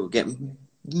them do. Get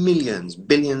millions,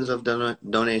 billions of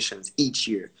donations each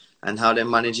year. And how they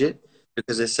manage it?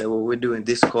 Because they say, well, we're doing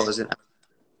this cause.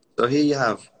 So here you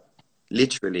have,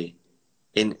 literally,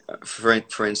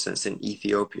 for instance, in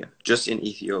Ethiopia, just in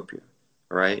Ethiopia,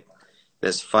 right?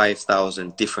 There's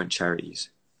 5,000 different charities,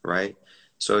 right?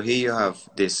 So here you have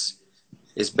this,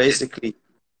 it's basically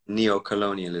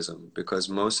neo-colonialism, because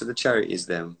most of the charities,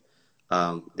 they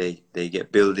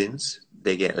get buildings,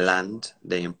 they get land,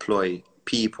 they employ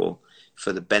people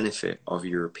for the benefit of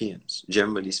Europeans.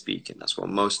 Generally speaking, that's what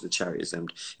most of the charities them.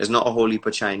 There's not a whole heap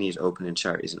of Chinese opening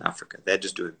charities in Africa. They're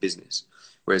just doing business.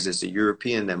 Whereas there's the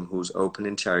European them who's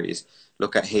opening charities.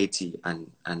 Look at Haiti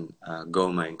and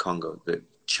Goma in Congo, the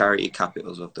charity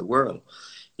capitals of the world.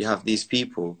 You have these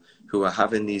people who are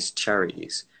having these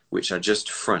charities, which are just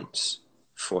fronts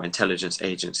for intelligence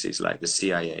agencies like the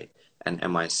CIA and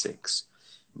MI6.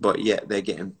 But yet they're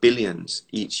getting billions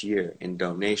each year in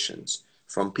donations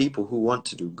from people who want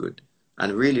to do good.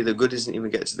 And really the good isn't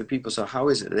even get to the people. So how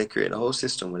is it that they create a whole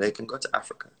system where they can go to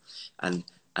Africa and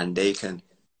they can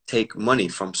take money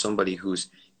from somebody who's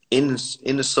in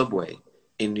the subway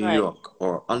in New York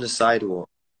or on the sidewalk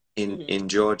in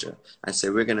Georgia and say,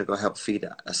 we're going to go help feed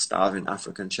a starving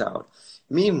African child.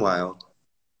 Meanwhile,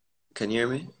 can you hear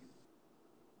me?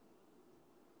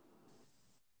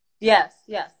 Yes,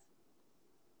 yes.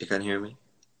 You can hear me?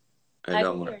 I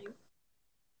can hear you.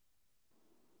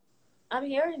 I'm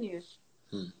hearing you.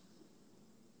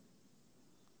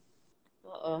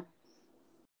 Uh-oh.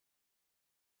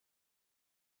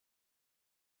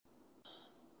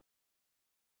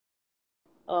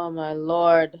 Oh, my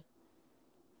Lord.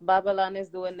 Babylon is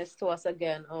doing this to us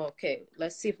again. Oh, okay.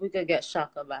 Let's see if we could get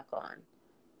Shaka back on.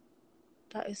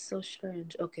 That is so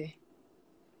strange. Okay.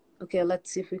 Okay,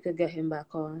 let's see if we could get him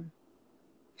back on.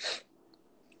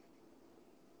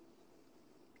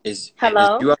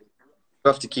 Hello? You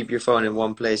have to keep your phone in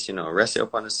one place, rest it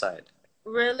up on the side.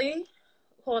 Really?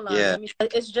 Hold on. Yeah.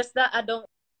 It's just that I don't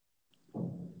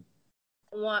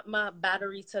want my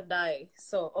battery to die.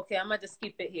 So, okay, I'm going to just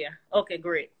keep it here. Okay,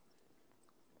 great.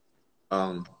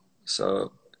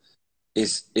 So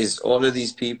is all of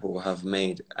these people have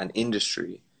made an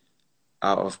industry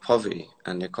out of poverty,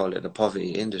 and they call it the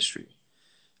poverty industry.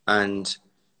 And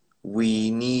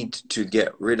we need to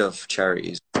get rid of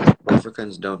charities.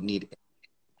 Africans don't need aid.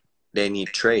 They need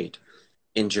trade.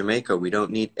 In Jamaica, we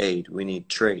don't need aid, we need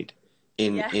trade.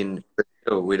 In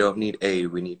Brazil, we don't need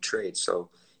aid, we need trade. So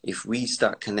if we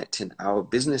start connecting our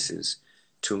businesses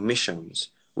to missions,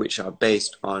 which are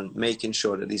based on making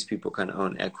sure that these people can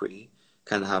own equity,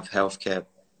 can have healthcare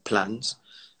plans,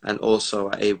 and also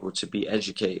are able to be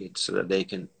educated so that they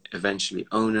can eventually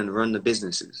own and run the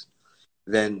businesses,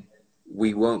 then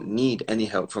we won't need any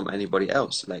help from anybody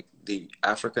else. Like the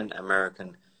African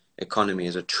American economy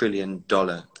is $1 trillion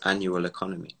annual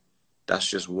economy. That's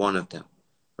just one of them,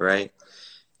 right?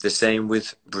 The same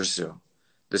with Brazil.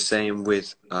 The same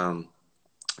with the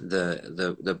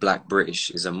Black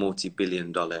British is a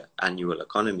multi-billion-dollar annual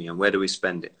economy. And where do we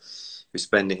spend it? We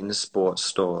spend it in the sports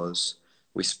stores.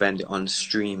 We spend it on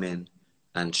streaming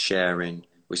and sharing.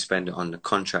 We spend it on the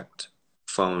contract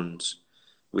phones.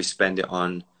 We spend it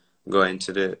on going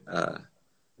to the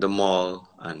mall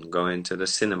and going to the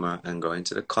cinema and going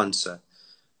to the concert.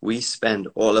 We spend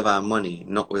all of our money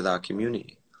not with our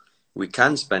community. We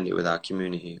can spend it with our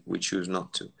community. We choose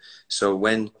not to. So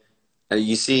when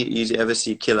you ever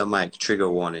see Killer Mike trigger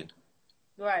warning?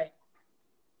 Right.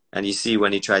 And you see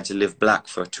when he tried to live black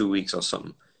for 2 weeks or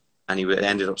something, and he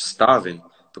ended up starving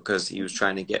because he was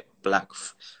trying to get black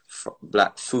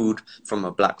food from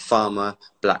a black farmer,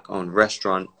 black-owned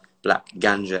restaurant, black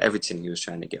ganja, everything he was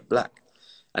trying to get black.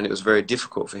 And it was very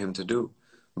difficult for him to do.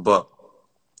 But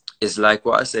it's like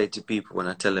what I say to people when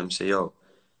I tell them, say, yo,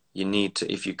 you need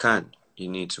to, if you can, you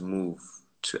need to move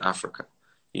to Africa.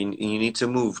 You need to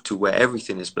move to where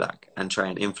everything is black and try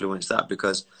and influence that,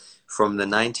 because from the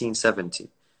 1970,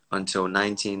 until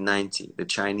 1990, the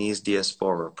Chinese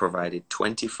diaspora provided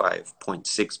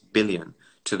 25.6 billion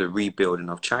to the rebuilding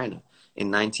of China.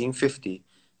 In 1950,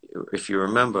 if you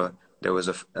remember, there was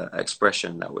a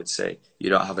expression that would say, you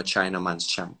don't have a Chinaman's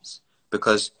chance.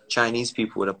 Because Chinese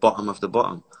people were the bottom of the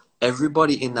bottom.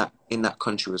 Everybody in that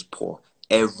country was poor.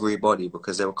 Everybody,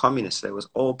 because they were communists. They was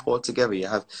all poor together. You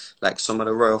have like some of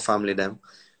the royal family them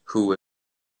who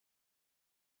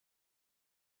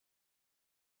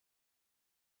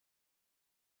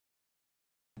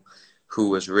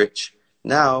was rich.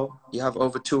 Now you have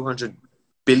over 200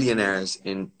 billionaires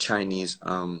in Chinese,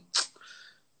 like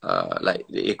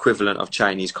the equivalent of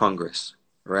Chinese Congress,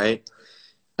 right?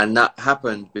 And that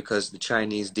happened because the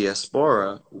Chinese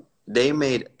diaspora, they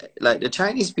made, like the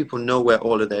Chinese people know where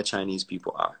all of their Chinese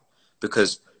people are,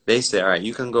 because they say, all right,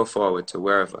 you can go forward to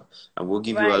wherever and we'll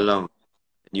give you a Right. loan.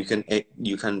 You can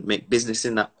make business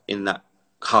in that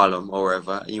Harlem or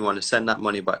wherever, and you want to send that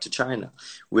money back to China.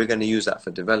 We're going to use that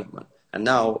for development. And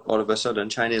now all of a sudden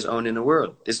China is owning the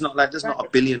world. It's not like there's not a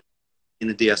Right. billion in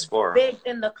the diaspora. Big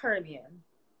in the Caribbean.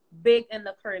 Big in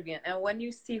the Caribbean. And when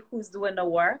you see who's doing the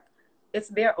work, it's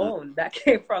their own that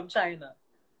came from China.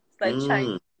 It's like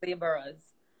Chinese laborers.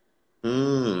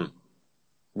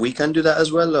 We can do that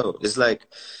as well, though. It's like,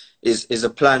 is a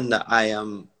plan that I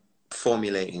am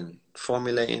formulating.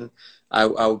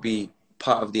 I'll be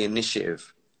part of the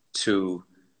initiative to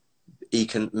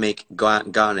make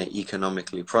Ghana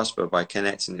economically prosper by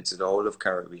connecting it to the whole of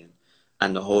Caribbean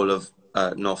and the whole of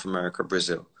North America,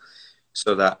 Brazil,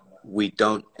 so that we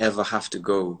don't ever have to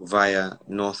go via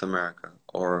North America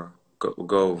or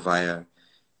go via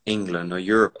England or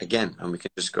Europe again, and we can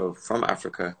just go from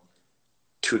Africa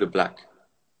to the Black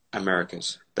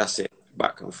Americas. That's it,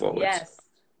 back and forwards.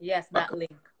 Yes, that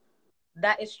link.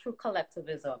 That is true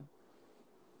collectivism.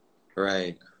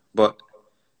 Right. But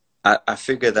I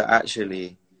figure that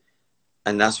actually,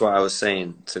 and that's what I was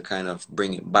saying, to kind of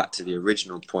bring it back to the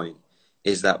original point,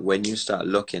 is that when you start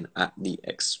looking at the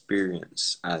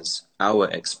experience as our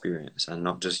experience and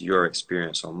not just your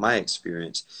experience or my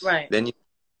experience, right, then you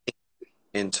think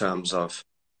in terms of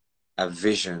a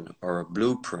vision or a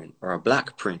blueprint or a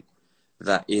black print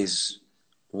that is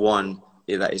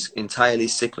entirely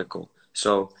cyclical.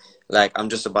 So like, I'm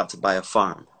just about to buy a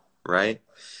farm, right?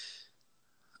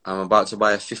 I'm about to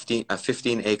buy a 15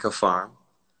 acre farm.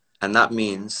 And that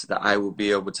means that I will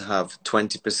be able to have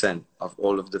 20% of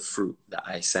all of the fruit that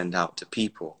I send out to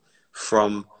people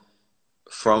from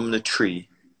the tree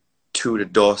to the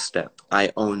doorstep.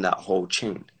 I own that whole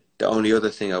chain. The only other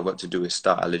thing I've got to do is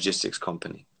start a logistics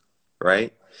company,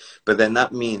 right? But then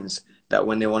that means that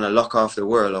when they want to lock off the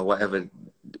world or whatever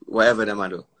they might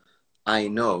do, I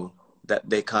know that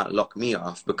they can't lock me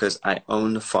off because I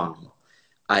own the farm.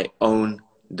 I own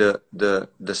the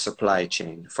supply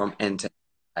chain from end to end.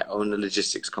 I own the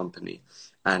logistics company,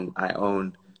 and I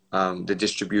own the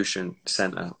distribution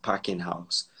center, packing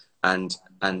house, and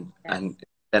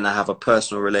then I have a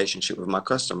personal relationship with my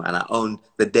customer, and I own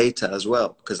the data as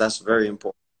well, because that's very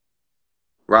important.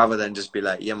 Rather than just be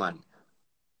like, yeah, man,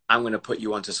 I'm going to put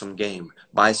you onto some game,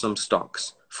 buy some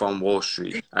stocks from Wall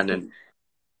Street, and then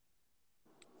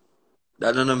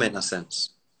that doesn't make no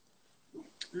sense.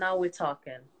 Now we're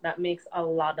talking. That makes a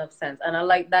lot of sense. And I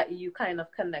like that you kind of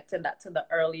connected that to the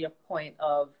earlier point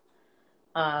of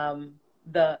not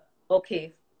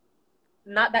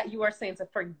that you are saying to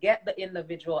forget the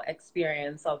individual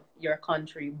experience of your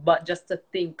country, but just to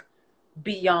think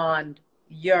beyond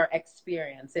your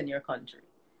experience in your country.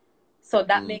 So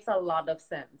that makes a lot of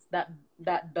sense. That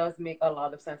does make a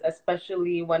lot of sense,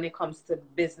 especially when it comes to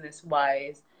business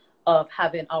wise, of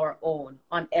having our own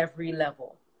on every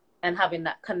level and having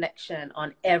that connection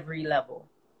on every level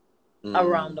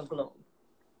around the globe.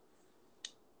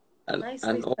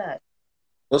 Nicely said.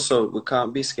 Also, we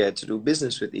can't be scared to do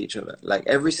business with each other. Like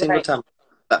every single time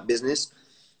that business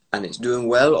and it's doing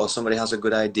well, or somebody has a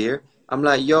good idea, I'm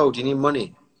like, yo, do you need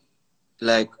money?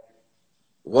 Like,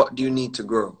 what do you need to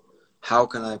grow? How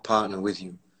can I partner with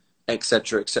you?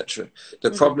 Etc. etc.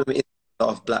 The problem is a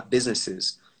lot of black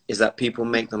businesses is that people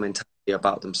make them entirely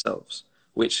about themselves,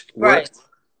 which works to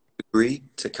a degree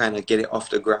to kind of get it off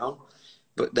the ground,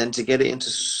 but then to get it into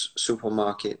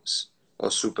supermarkets or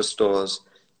superstores,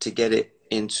 to get it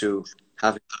into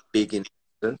having big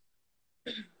investors,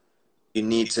 you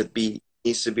needs to be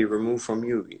removed from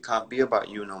you. It can't be about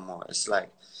you no more. It's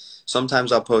like,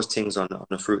 sometimes I'll post things on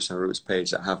the Fruits and Roots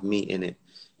page that have me in it,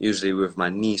 usually with my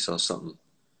niece or something.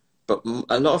 But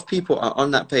a lot of people are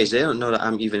on that page. They don't know that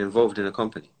I'm even involved in a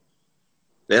company.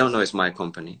 They don't know it's my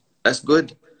company. That's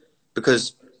good,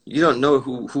 because you don't know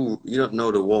who you don't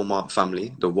know the Walmart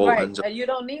family, the Waltons. Right, and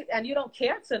you don't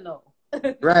care to know.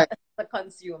 Right. the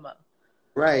consumer.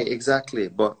 Right, exactly.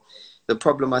 But the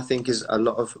problem, I think, is a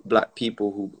lot of black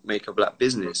people who make a black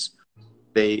business,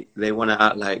 they want to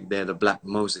act like they're the Black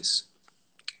Moses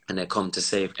and they come to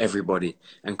save everybody.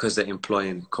 And because they're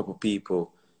employing a couple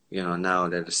people, you know, now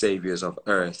they're the saviors of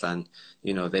Earth, and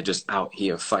you know they're just out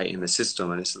here fighting the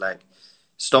system. And it's like,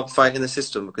 stop fighting the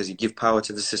system, because you give power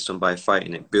to the system by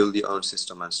fighting it. Build your own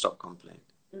system and stop complaining.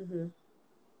 Mm-hmm.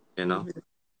 You know,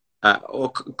 Mm-hmm. or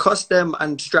cuss them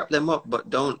and strap them up, but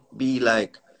don't be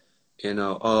like, you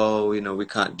know, oh, you know, we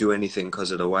can't do anything because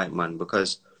of the white man,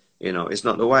 because, you know, it's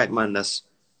not the white man that's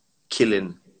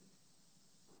killing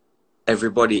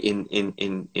everybody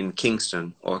in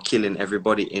Kingston or killing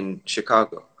everybody in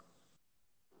Chicago.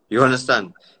 You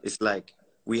understand? It's like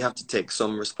we have to take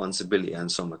some responsibility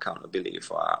and some accountability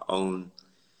for our own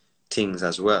things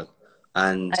as well. I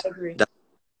And agree.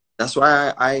 that's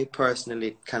why I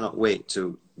personally cannot wait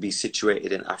to be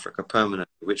situated in Africa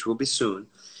permanently, which will be soon,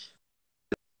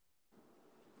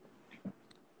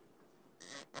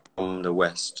 from the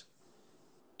West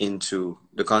into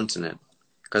the continent.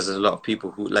 Because there's a lot of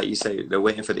people who, like you say, they're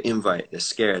waiting for the invite. They're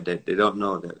scared. They don't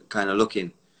know. They're kind of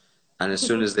looking. And as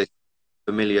soon as they see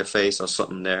a familiar face or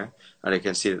something there, or they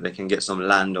can see that they can get some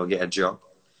land or get a job,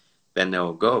 then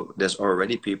they'll go. There's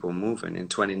already people moving. In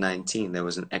 2019, there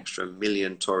was an extra 1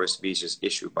 million tourist visas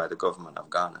issued by the government of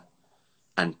Ghana.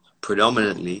 And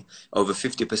predominantly, over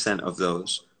 50% of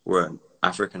those were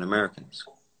African Americans.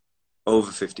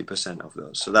 Over 50% of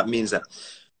those. So that means that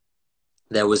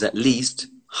there was at least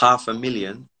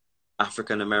 500,000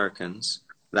 African Americans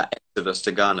that exodus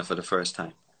to Ghana for the first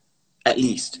time. At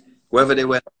least. Whether they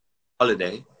went on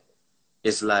holiday,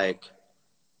 it's like,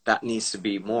 that needs to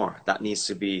be more. That needs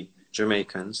to be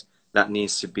Jamaicans. That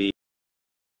needs to be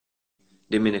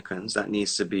Dominicans. That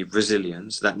needs to be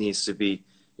Brazilians. That needs to be,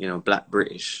 you know, Black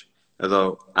British.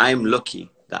 Although I'm lucky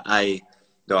that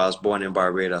though I was born in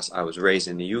Barbados, I was raised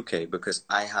in the UK, because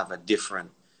I have a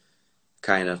different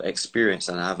kind of experience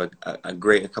and I have a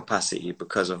greater capacity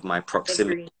because of my I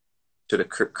proximity agree. to the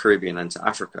Caribbean and to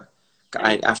Africa.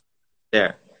 I agree. Africa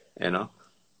there, you know.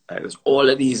 It was all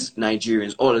of these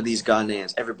Nigerians, all of these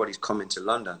Ghanaians, everybody's coming to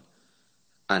London,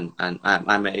 and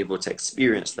I'm able to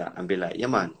experience that and be like, yeah,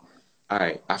 man, all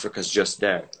right, Africa's just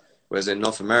there. Whereas in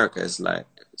North America, it's like,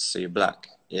 so you're black,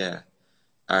 yeah,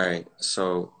 all right.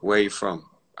 So where are you from?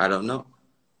 I don't know.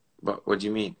 But what do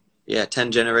you mean? Yeah,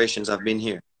 10 generations I've been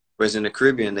here. Whereas in the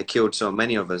Caribbean, they killed so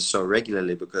many of us so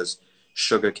regularly because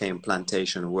sugarcane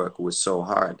plantation work was so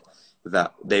hard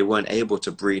that they weren't able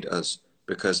to breed us,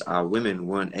 because our women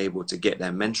weren't able to get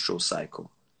their menstrual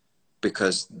cycle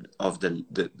because of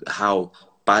the how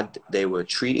bad they were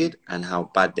treated and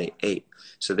how bad they ate.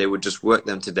 So they would just work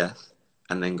them to death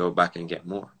and then go back and get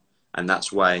more. And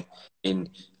that's why in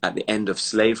at the end of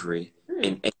slavery Hmm.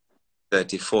 in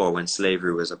 1834, when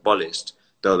slavery was abolished,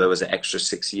 though there was an extra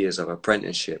 6 years of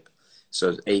apprenticeship, so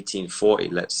 1840,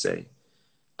 let's say,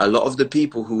 a lot of the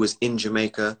people who was in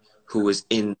Jamaica, who was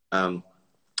in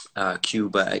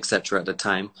Cuba, etc. at the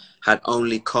time, had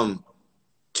only come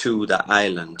to the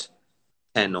island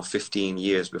 10 or 15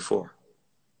 years before.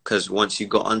 Because once you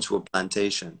got onto a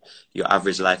plantation, your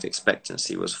average life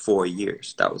expectancy was 4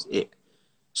 years. That was it.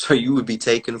 So you would be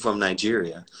taken from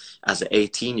Nigeria as an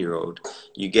 18-year-old.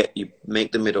 You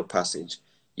make the middle passage,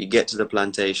 you get to the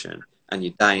plantation, and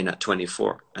you're dying at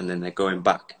 24, and then they're going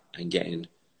back and getting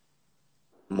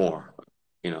more,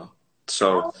 you know.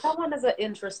 So That one is an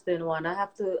interesting one. I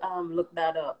have to look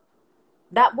that up.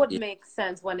 That would yeah, make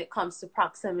sense when it comes to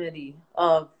proximity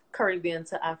of Caribbean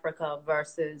to Africa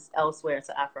versus elsewhere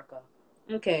to Africa.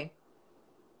 Okay.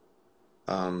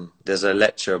 there's a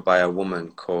lecture by a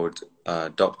woman called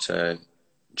Dr.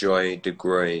 Joy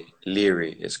DeGroy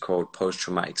Leary. It's called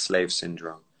Post-Traumatic Slave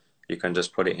Syndrome. You can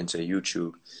just put it into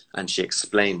YouTube, and she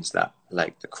explains that,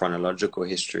 like the chronological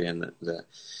history and the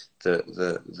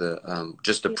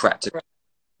just the Yeah. practical.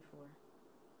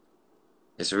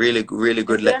 It's a really really Is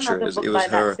good there lecture. another It book was by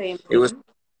that her. same It was name?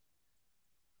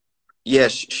 Yeah.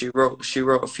 She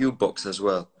wrote a few books as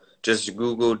well. Just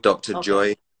Google Dr. Okay.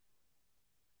 Joy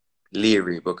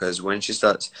Leary, because when she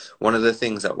starts, one of the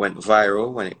things that went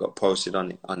viral when it got posted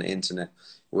on the internet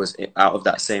was out of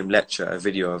that same lecture, a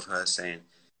video of her saying,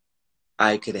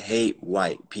 I could hate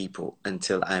white people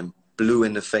until I'm blue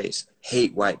in the face,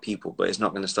 hate white people, but it's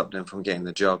not going to stop them from getting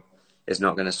the job. It's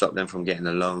not going to stop them from getting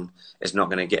the loan. It's not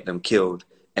going to get them killed,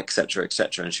 etc.,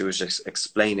 etc. And she was just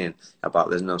explaining about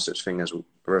there's no such thing as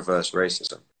reverse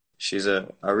racism. She's a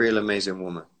real amazing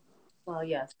woman. Well,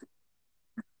 yes.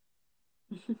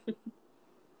 Okay.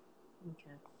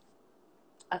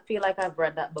 I feel like I've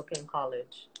read that book in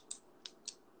college.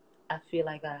 I feel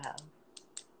like I have.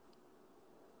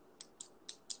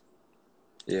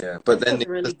 Yeah, but This then was the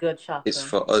other really good, thing is Shaka.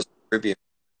 for us Caribbean.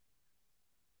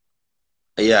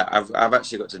 Yeah, I've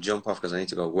actually got to jump off because I need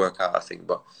to go work out, I think.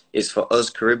 But it's for us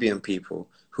Caribbean people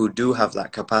who do have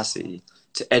that capacity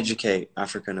to educate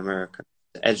African Americans,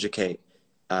 to educate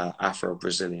Afro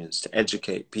Brazilians, to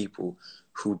educate people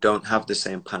who don't have the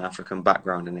same Pan African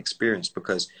background and experience.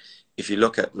 Because if you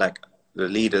look at like the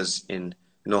leaders in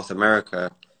North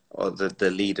America, or the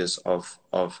leaders of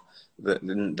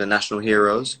the national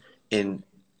heroes in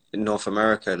North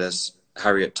America, there's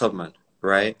Harriet Tubman,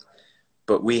 right?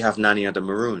 But we have Nani of the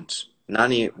Maroons.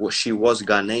 Nani, well, she was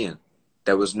Ghanaian.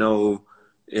 There was no,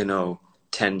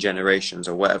 10 generations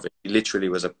or whatever. She literally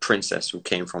was a princess who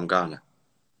came from Ghana,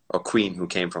 or queen who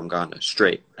came from Ghana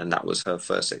straight, and that was her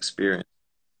first experience.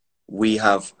 We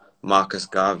have Marcus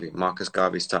Garvey. Marcus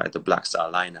Garvey started the Black Star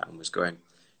Line and was going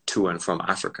to and from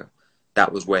Africa.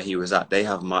 That was where he was at. They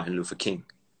have Martin Luther King.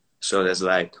 So there's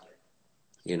like,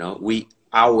 we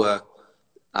our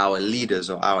leaders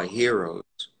or our heroes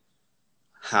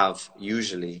have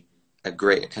usually a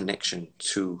greater connection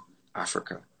to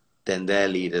Africa than their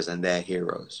leaders and their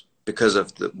heroes because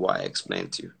of what I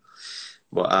explained to you.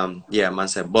 But yeah, man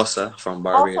said Bossa from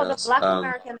Also, the Barbados. Black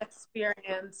American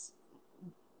experience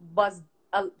was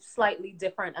slightly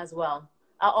different as well.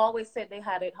 I always said they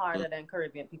had it harder than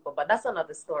Caribbean people, but that's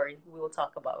another story we will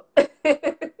talk about.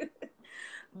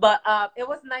 But it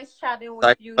was nice chatting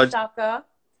with you, Shaka.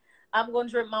 I'm going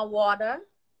to drink my water.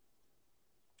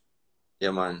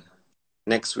 Yeah, man.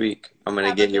 Next week, I'm going to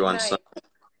Have get a you good on night. Sunday.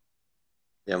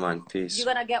 Yeah, man. Peace. You're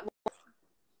going to get...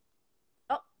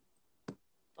 Oh,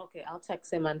 okay. I'll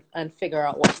text him and figure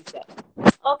out what he said.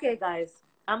 Okay, guys.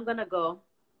 I'm going to go.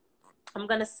 I'm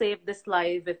going to save this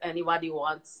live if anybody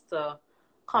wants to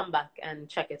come back and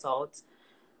check it out.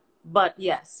 But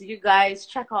yes, you guys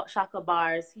check out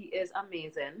Chakabars. He is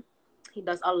amazing. He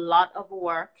does a lot of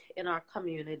work in our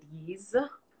communities.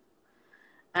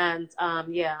 And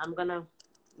yeah, I'm going to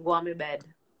go on my bed.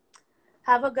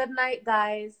 Have a good night,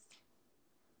 guys.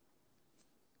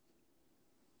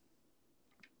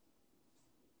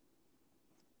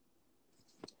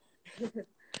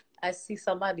 I see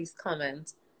somebody's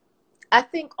comment. I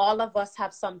think all of us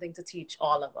have something to teach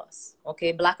all of us.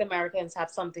 Okay, Black Americans have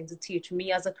something to teach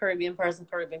me as a Caribbean person.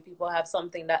 Caribbean people have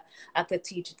something that I could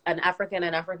teach an African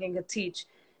could teach.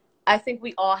 I think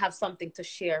we all have something to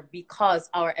share because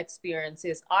our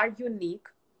experiences are unique,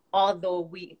 although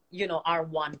we, are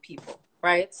one people,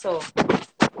 right? So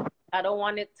I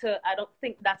don't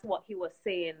think that's what he was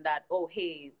saying, that, oh,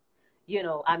 hey,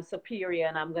 I'm superior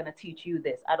and I'm going to teach you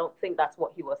this. I don't think that's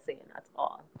what he was saying at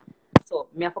all. So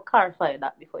me have to clarify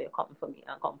that before you come for me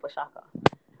and come for Shaka.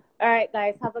 All right,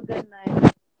 guys, have a good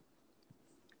night.